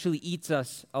know, actually eats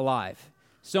us alive.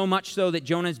 So much so that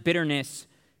Jonah's bitterness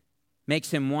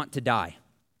makes him want to die.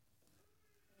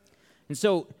 And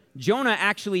so Jonah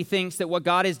actually thinks that what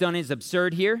God has done is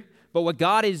absurd here. But what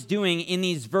God is doing in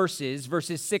these verses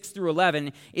 6 through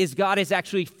 11, is God is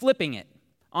actually flipping it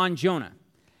on Jonah.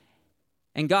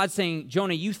 And God's saying,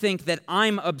 Jonah, you think that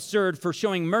I'm absurd for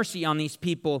showing mercy on these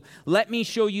people. Let me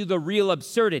show you the real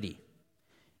absurdity.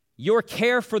 Your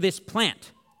care for this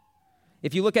plant.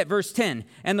 If you look at verse 10,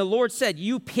 and the Lord said,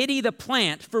 you pity the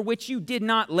plant for which you did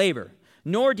not labor,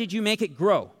 nor did you make it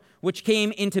grow, which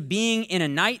came into being in a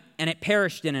night, and it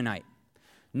perished in a night.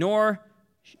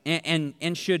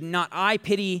 And should not I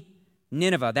pity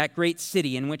Nineveh, that great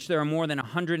city in which there are more than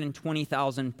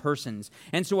 120,000 persons?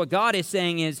 And so what God is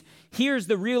saying is, here's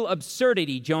the real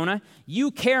absurdity, Jonah. You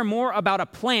care more about a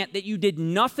plant that you did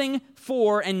nothing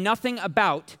for and nothing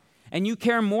about, and you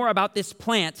care more about this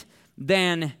plant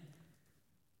than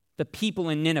the people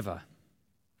in Nineveh.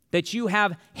 That you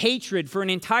have hatred for an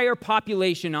entire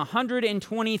population,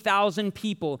 120,000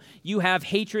 people. You have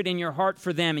hatred in your heart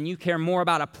for them, and you care more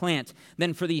about a plant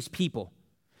than for these people.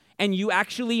 And you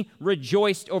actually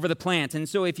rejoiced over the plant. And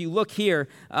so if you look here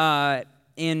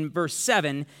in verse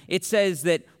 7, it says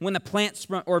that when the plant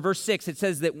sprung, or verse 6, it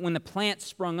says that when the plant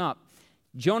sprung up,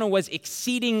 Jonah was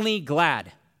exceedingly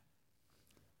glad.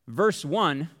 Verse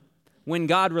 1, when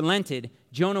God relented,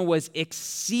 Jonah was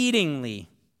exceedingly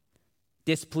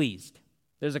displeased.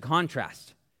 There's a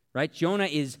contrast, right? Jonah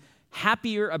is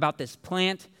happier about this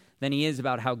plant than he is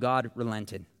about how God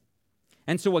relented.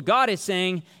 And so what God is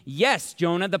saying, yes,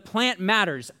 Jonah, the plant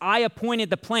matters. I appointed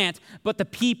the plant, but the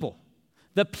people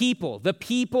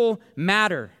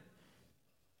matter.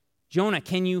 Jonah,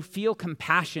 can you feel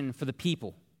compassion for the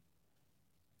people?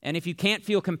 And if you can't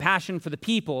feel compassion for the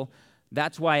people,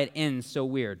 that's why it ends so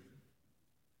weird.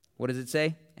 What does it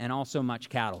say? And also much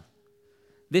cattle.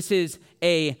 This is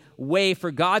a way for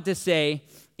God to say,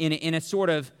 in a sort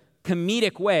of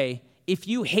comedic way, if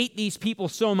you hate these people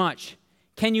so much,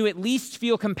 can you at least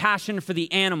feel compassion for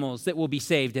the animals that will be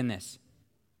saved in this?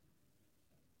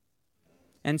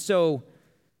 And so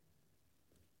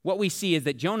what we see is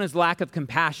that Jonah's lack of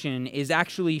compassion is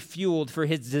actually fueled for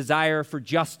his desire for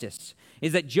justice,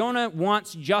 is that Jonah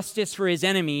wants justice for his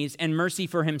enemies and mercy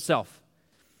for himself.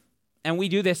 And we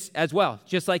do this as well,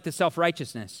 just like the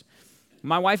self-righteousnness.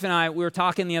 My wife and I, we were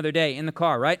talking the other day in the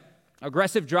car, right?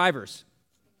 Aggressive drivers.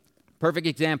 Perfect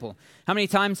example. How many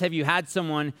times have you had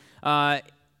someone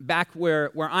back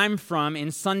where I'm from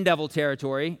in Sun Devil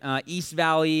territory, East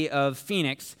Valley of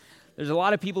Phoenix? There's a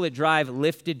lot of people that drive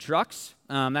lifted trucks.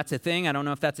 That's a thing. I don't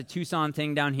know if that's a Tucson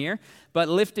thing down here, but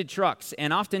lifted trucks.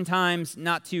 And oftentimes,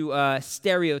 not to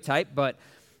stereotype, but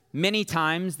many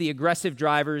times the aggressive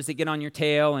drivers that get on your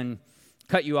tail and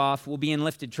cut you off will be in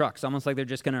lifted trucks, almost like they're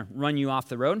just going to run you off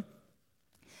the road.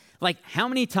 Like, how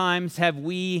many times have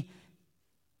we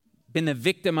been the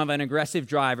victim of an aggressive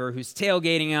driver who's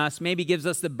tailgating us, maybe gives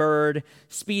us the bird,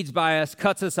 speeds by us,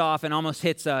 cuts us off, and almost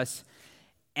hits us?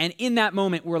 And in that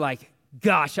moment, we're like,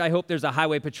 gosh, I hope there's a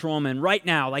highway patrolman right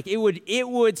now. Like, it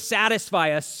would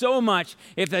satisfy us so much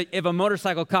if a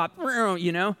motorcycle cop,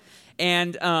 you know?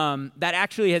 And that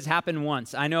actually has happened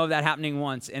once. I know of that happening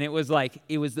once, and it was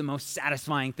the most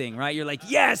satisfying thing, right? You're like,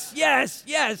 yes, yes,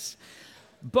 yes.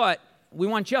 But we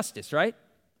want justice, right?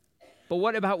 But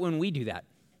what about when we do that,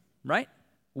 right?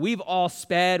 We've all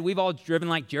sped. We've all driven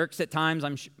like jerks at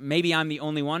times. Maybe I'm the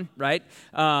only one, right?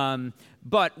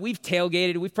 But we've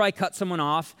tailgated. We've probably cut someone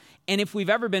off. And if we've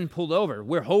ever been pulled over,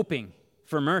 we're hoping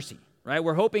for mercy, right?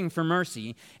 We're hoping for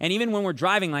mercy. And even when we're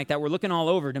driving like that, we're looking all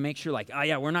over to make sure, like, oh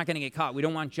yeah, we're not going to get caught. We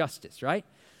don't want justice, right?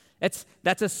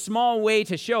 That's a small way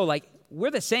to show, like,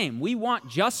 we're the same. We want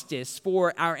justice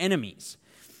for our enemies.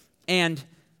 And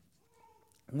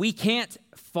we can't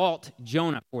fault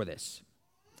Jonah for this.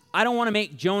 I don't want to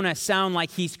make Jonah sound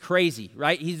like he's crazy,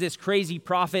 right? He's this crazy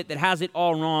prophet that has it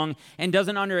all wrong and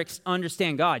doesn't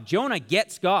understand God. Jonah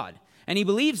gets God, and he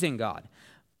believes in God.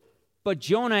 But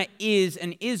Jonah is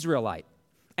an Israelite.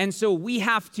 And so we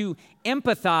have to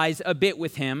empathize a bit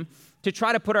with him to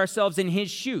try to put ourselves in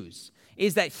his shoes,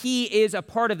 is that he is a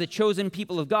part of the chosen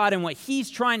people of God, and what he's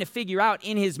trying to figure out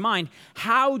in his mind,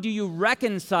 how do you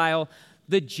reconcile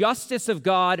the justice of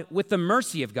God with the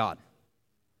mercy of God?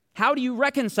 How do you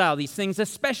reconcile these things,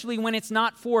 especially when it's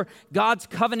not for God's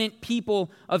covenant people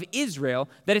of Israel,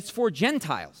 that it's for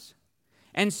Gentiles?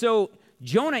 And so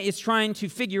Jonah is trying to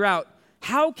figure out,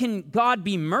 how can God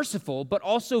be merciful but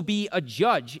also be a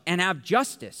judge and have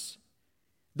justice?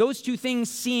 Those two things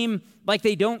seem like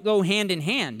they don't go hand in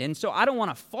hand. And so I don't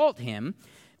want to fault him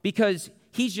because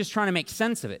he's just trying to make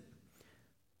sense of it.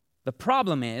 The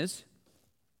problem is,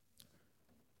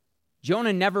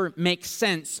 Jonah never makes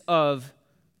sense of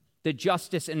the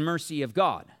justice and mercy of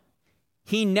God.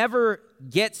 He never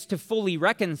gets to fully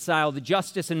reconcile the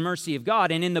justice and mercy of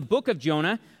God. And in the book of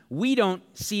Jonah, we don't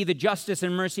see the justice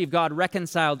and mercy of God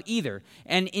reconciled either.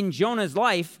 And in Jonah's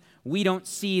life, we don't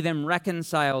see them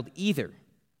reconciled either.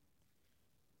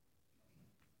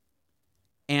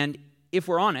 And if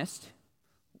we're honest,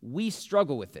 we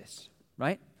struggle with this,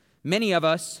 right? Many of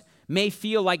us may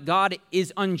feel like God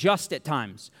is unjust at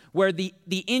times, where the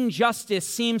injustice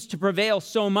seems to prevail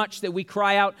so much that we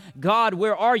cry out, God,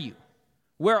 where are you?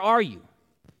 Where are you?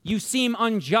 You seem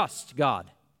unjust,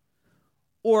 God.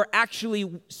 Or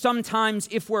actually, sometimes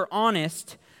if we're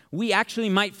honest, we actually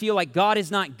might feel like God is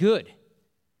not good.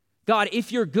 God,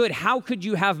 if you're good, how could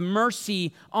you have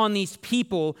mercy on these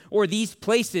people or these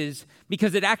places?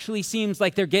 Because it actually seems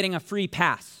like they're getting a free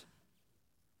pass.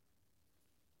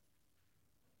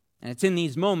 And it's in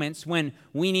these moments when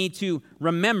we need to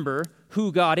remember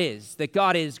who God is, that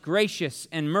God is gracious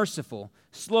and merciful,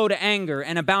 slow to anger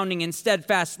and abounding in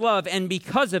steadfast love. And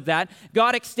because of that,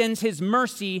 God extends his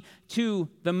mercy to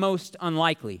the most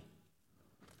unlikely.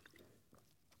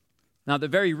 Now, the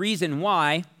very reason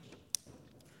why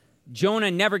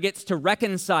Jonah never gets to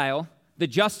reconcile the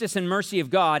justice and mercy of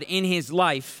God in his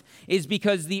life is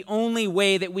because the only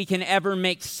way that we can ever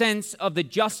make sense of the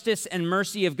justice and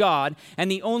mercy of God, and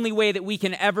the only way that we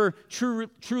can ever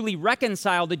truly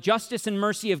reconcile the justice and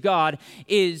mercy of God,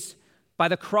 is by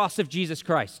the cross of Jesus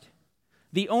Christ.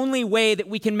 The only way that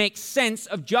we can make sense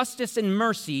of justice and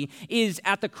mercy is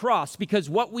at the cross, because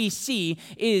what we see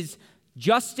is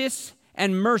justice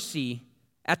and mercy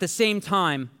at the same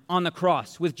time on the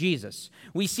cross with Jesus.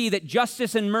 We see that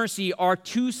justice and mercy are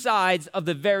two sides of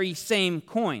the very same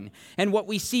coin. And what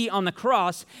we see on the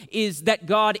cross is that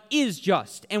God is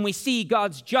just. And we see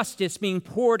God's justice being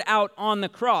poured out on the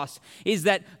cross, is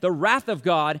that the wrath of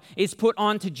God is put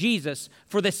onto Jesus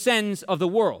for the sins of the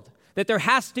world. That there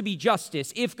has to be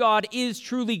justice. If God is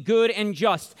truly good and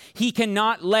just, he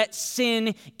cannot let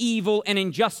sin, evil, and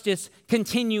injustice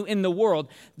continue in the world.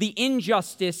 The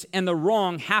injustice and the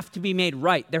wrong have to be made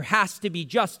right. There has to be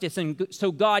justice, and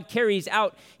so God carries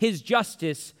out his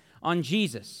justice on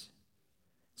Jesus.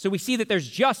 So we see that there's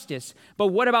justice, but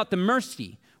what about the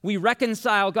mercy? We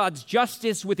reconcile God's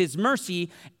justice with his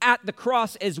mercy at the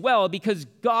cross as well, because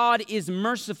God is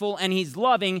merciful and he's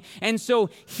loving, and so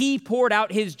he poured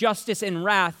out his justice and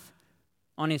wrath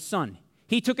on his son.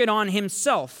 He took it on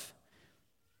himself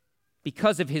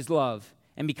because of his love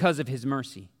and because of his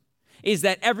mercy. Is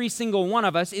that every single one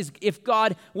of us is, if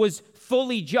God was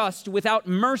fully just without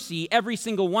mercy, every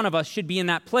single one of us should be in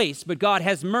that place, but God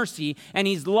has mercy and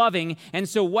he's loving, and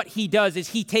so what he does is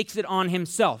he takes it on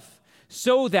himself.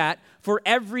 So that for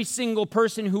every single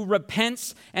person who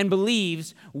repents and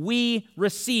believes, we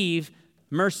receive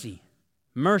mercy,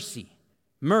 mercy,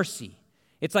 mercy.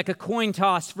 It's like a coin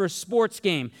toss for a sports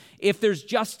game. If there's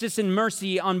justice and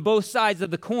mercy on both sides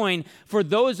of the coin, for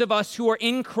those of us who are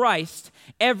in Christ,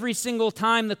 every single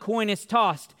time the coin is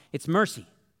tossed, it's mercy.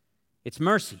 It's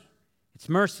mercy. It's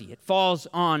mercy. It falls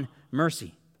on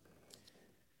mercy.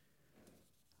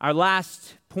 Our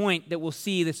last point that we'll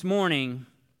see this morning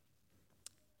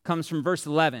comes from verse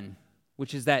 11,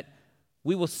 which is that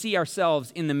we will see ourselves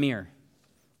in the mirror.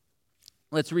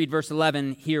 Let's read verse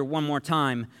 11 here one more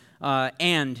time.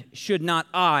 And should not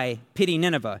I pity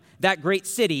Nineveh, that great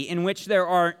city in which there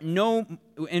are more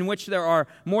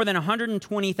than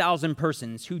 120,000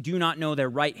 persons who do not know their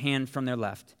right hand from their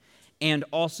left, and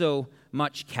also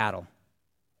much cattle.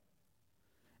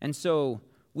 And so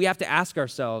we have to ask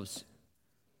ourselves,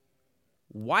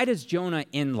 why does Jonah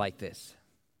end like this?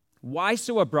 Why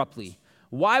so abruptly?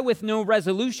 Why with no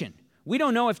resolution? We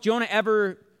don't know if Jonah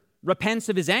ever repents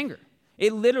of his anger.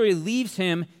 It literally leaves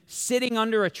him sitting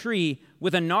under a tree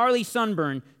with a gnarly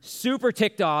sunburn, super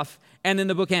ticked off, and then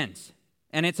the book ends.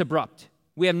 And it's abrupt.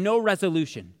 We have no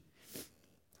resolution.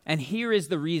 And here is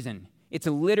the reason. It's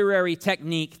a literary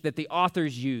technique that the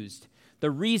authors used.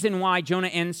 The reason why Jonah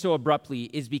ends so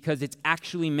abruptly is because it's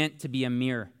actually meant to be a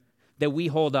mirror that we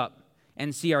hold up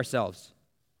and see ourselves.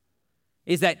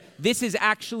 Is that this is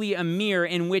actually a mirror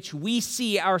in which we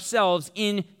see ourselves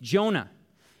in Jonah.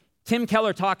 Tim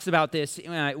Keller talks about this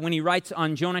when he writes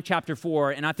on Jonah chapter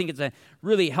 4, and I think it's a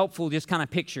really helpful just kind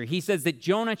of picture. He says that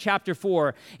Jonah chapter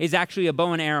 4 is actually a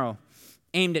bow and arrow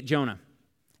aimed at Jonah.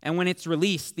 And when it's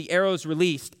released, the arrow's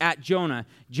released at Jonah,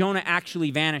 Jonah actually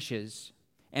vanishes,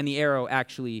 and the arrow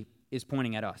actually is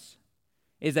pointing at us.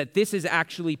 Is that this is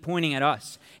actually pointing at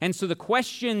us. And so the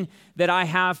question that I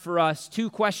have for us, two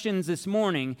questions this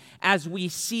morning, as we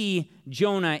see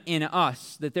Jonah in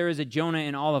us, that there is a Jonah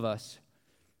in all of us.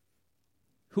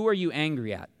 Who are you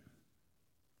angry at?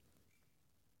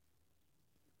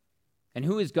 And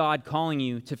who is God calling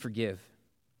you to forgive?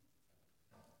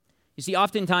 You see,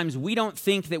 oftentimes we don't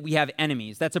think that we have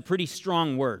enemies. That's a pretty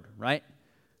strong word, right?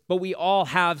 But we all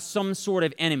have some sort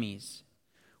of enemies.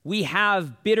 We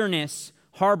have bitterness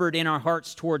harbored in our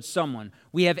hearts towards someone.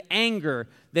 We have anger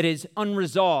that is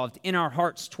unresolved in our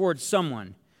hearts towards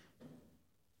someone.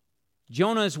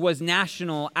 Jonah's was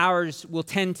national. Ours will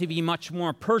tend to be much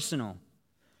more personal.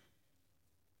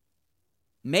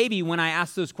 Maybe when I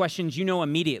ask those questions, you know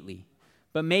immediately.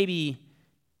 But maybe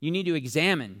you need to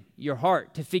examine your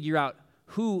heart to figure out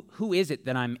who is it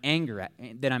that I'm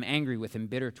angry with and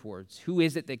bitter towards? Who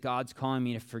is it that God's calling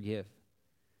me to forgive?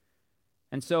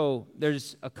 And so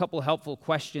there's a couple helpful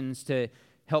questions to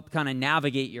help kind of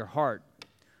navigate your heart.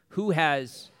 Who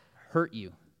has hurt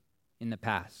you in the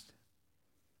past?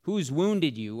 Who's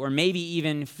wounded you or maybe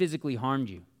even physically harmed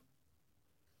you?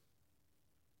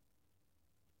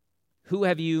 Who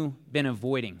have you been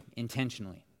avoiding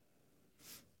intentionally?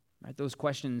 Right? Those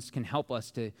questions can help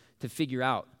us to figure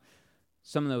out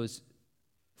some of those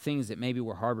things that maybe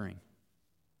we're harboring.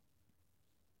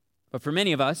 But for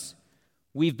many of us,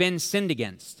 we've been sinned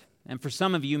against. And for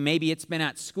some of you, maybe it's been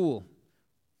at school.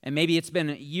 And maybe it's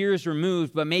been years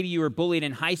removed, but maybe you were bullied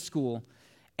in high school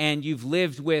and you've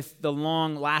lived with the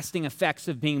long-lasting effects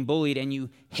of being bullied and you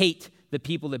hate the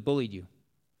people that bullied you.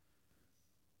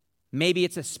 Maybe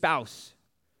it's a spouse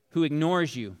who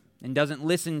ignores you and doesn't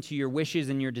listen to your wishes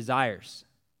and your desires.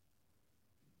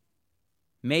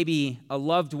 Maybe a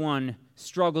loved one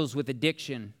struggles with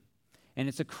addiction and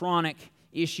it's a chronic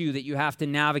issue that you have to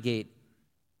navigate.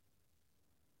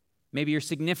 Maybe your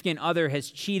significant other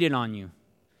has cheated on you.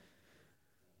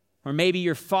 Or maybe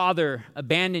your father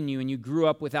abandoned you and you grew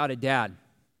up without a dad.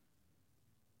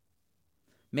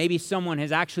 Maybe someone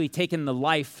has actually taken the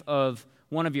life of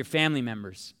one of your family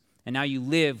members and now you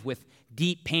live with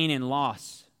deep pain and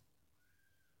loss.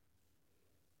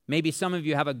 Maybe some of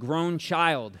you have a grown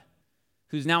child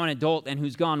who's now an adult and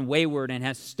who's gone wayward and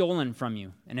has stolen from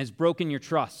you and has broken your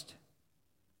trust.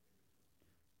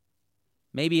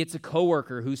 Maybe it's a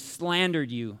coworker who slandered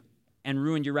you and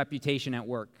ruined your reputation at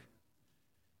work.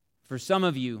 For some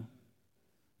of you,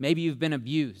 maybe you've been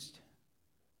abused.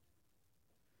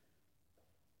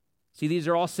 See, these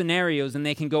are all scenarios and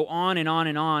they can go on and on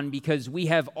and on because we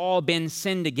have all been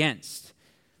sinned against.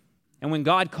 And when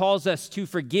God calls us to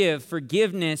forgive,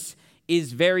 forgiveness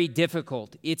is very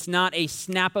difficult. It's not a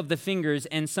snap of the fingers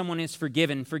and someone is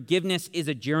forgiven. Forgiveness is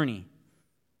a journey.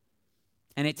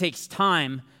 And it takes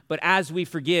time, but as we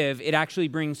forgive, it actually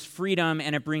brings freedom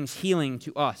and it brings healing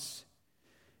to us.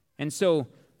 And so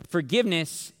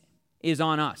forgiveness is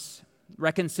on us.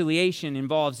 Reconciliation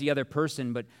involves the other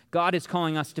person, but God is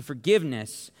calling us to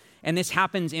forgiveness, and this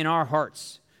happens in our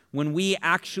hearts when we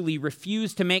actually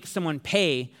refuse to make someone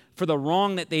pay for the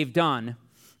wrong that they've done,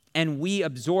 and we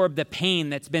absorb the pain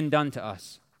that's been done to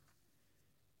us.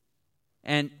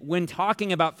 And when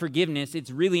talking about forgiveness,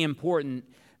 it's really important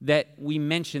that we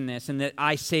mention this and that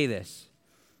I say this,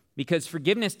 because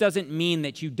forgiveness doesn't mean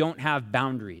that you don't have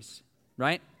boundaries,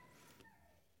 right?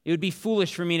 It would be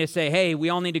foolish for me to say, hey, we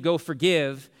all need to go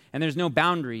forgive, and there's no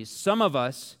boundaries. Some of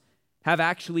us have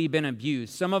actually been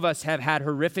abused. Some of us have had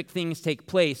horrific things take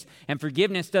place, and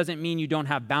forgiveness doesn't mean you don't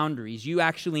have boundaries. You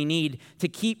actually need to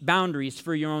keep boundaries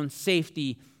for your own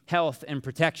safety, health, and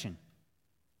protection.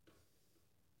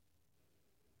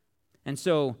 And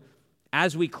so,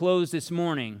 as we close this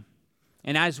morning,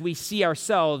 and as we see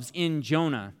ourselves in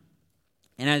Jonah,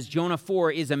 and as Jonah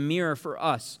 4 is a mirror for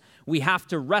us, we have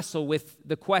to wrestle with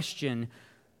the question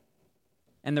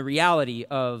and the reality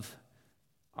of,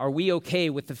 are we okay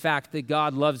with the fact that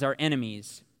God loves our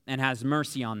enemies and has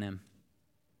mercy on them?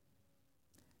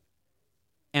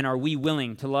 And are we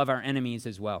willing to love our enemies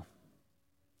as well?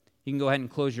 You can go ahead and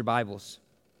close your Bibles.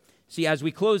 See, as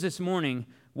we close this morning,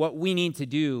 what we need to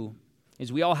do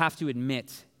is we all have to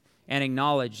admit and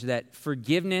acknowledge that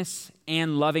forgiveness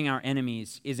and loving our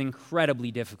enemies is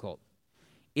incredibly difficult.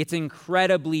 It's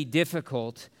incredibly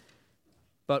difficult,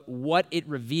 but what it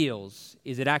reveals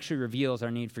is it actually reveals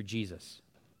our need for Jesus.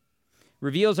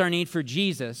 Reveals our need for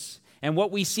Jesus, and what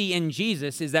we see in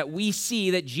Jesus is that we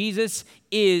see that Jesus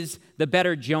is the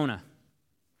better Jonah.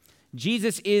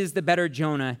 Jesus is the better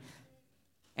Jonah,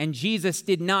 and Jesus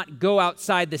did not go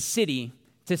outside the city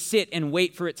to sit and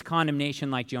wait for its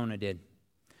condemnation like Jonah did.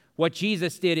 What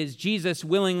Jesus did is Jesus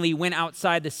willingly went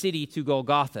outside the city to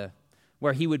Golgotha,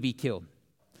 where he would be killed.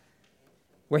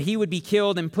 Where he would be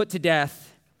killed and put to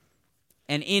death,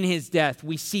 and in his death,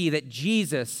 we see that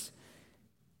Jesus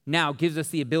now gives us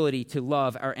the ability to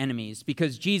love our enemies,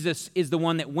 because Jesus is the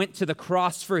one that went to the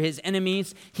cross for his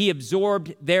enemies. He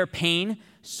absorbed their pain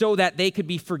so that they could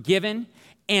be forgiven,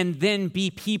 and then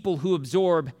be people who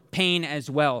absorb pain as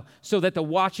well, so that the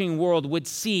watching world would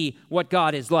see what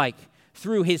God is like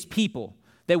through his people,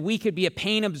 that we could be a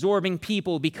pain-absorbing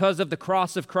people because of the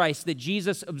cross of Christ, that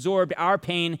Jesus absorbed our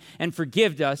pain and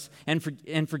forgave us, and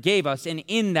forgave us, and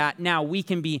in that now we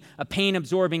can be a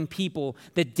pain-absorbing people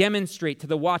that demonstrate to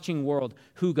the watching world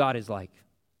who God is like.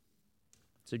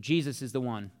 So Jesus is the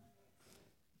one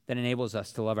that enables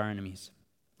us to love our enemies.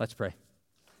 Let's pray.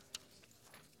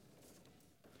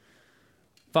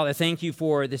 Father, thank you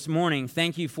for this morning.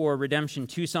 Thank you for Redemption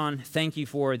Tucson. Thank you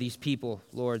for these people,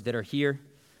 Lord, that are here.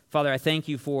 Father, I thank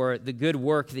you for the good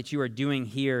work that you are doing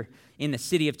here in the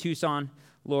city of Tucson,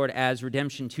 Lord, as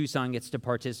Redemption Tucson gets to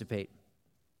participate.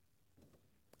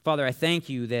 Father, I thank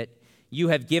you that you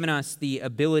have given us the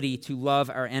ability to love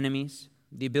our enemies,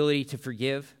 the ability to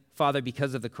forgive, Father,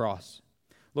 because of the cross.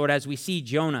 Lord, as we see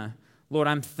Jonah, Lord,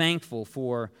 I'm thankful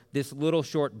for this little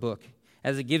short book,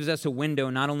 as it gives us a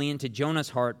window not only into Jonah's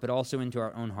heart, but also into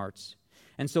our own hearts.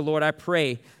 And so, Lord, I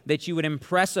pray that you would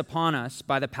impress upon us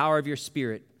by the power of your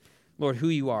Spirit, Lord, who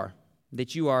you are,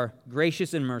 that you are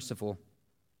gracious and merciful,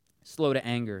 slow to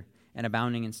anger, and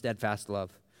abounding in steadfast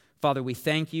love. Father, we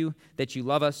thank you that you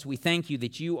love us. We thank you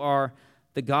that you are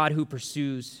the God who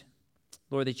pursues.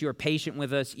 Lord, that you are patient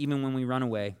with us even when we run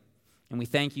away. And we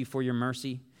thank you for your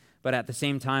mercy. But at the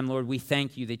same time, Lord, we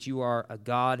thank you that you are a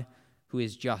God who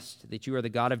is just, that you are the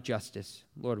God of justice,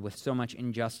 Lord, with so much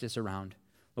injustice around.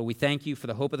 Lord, we thank you for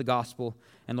the hope of the gospel.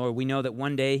 And Lord, we know that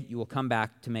one day you will come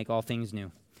back to make all things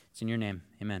new. It's in your name.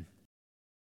 Amen.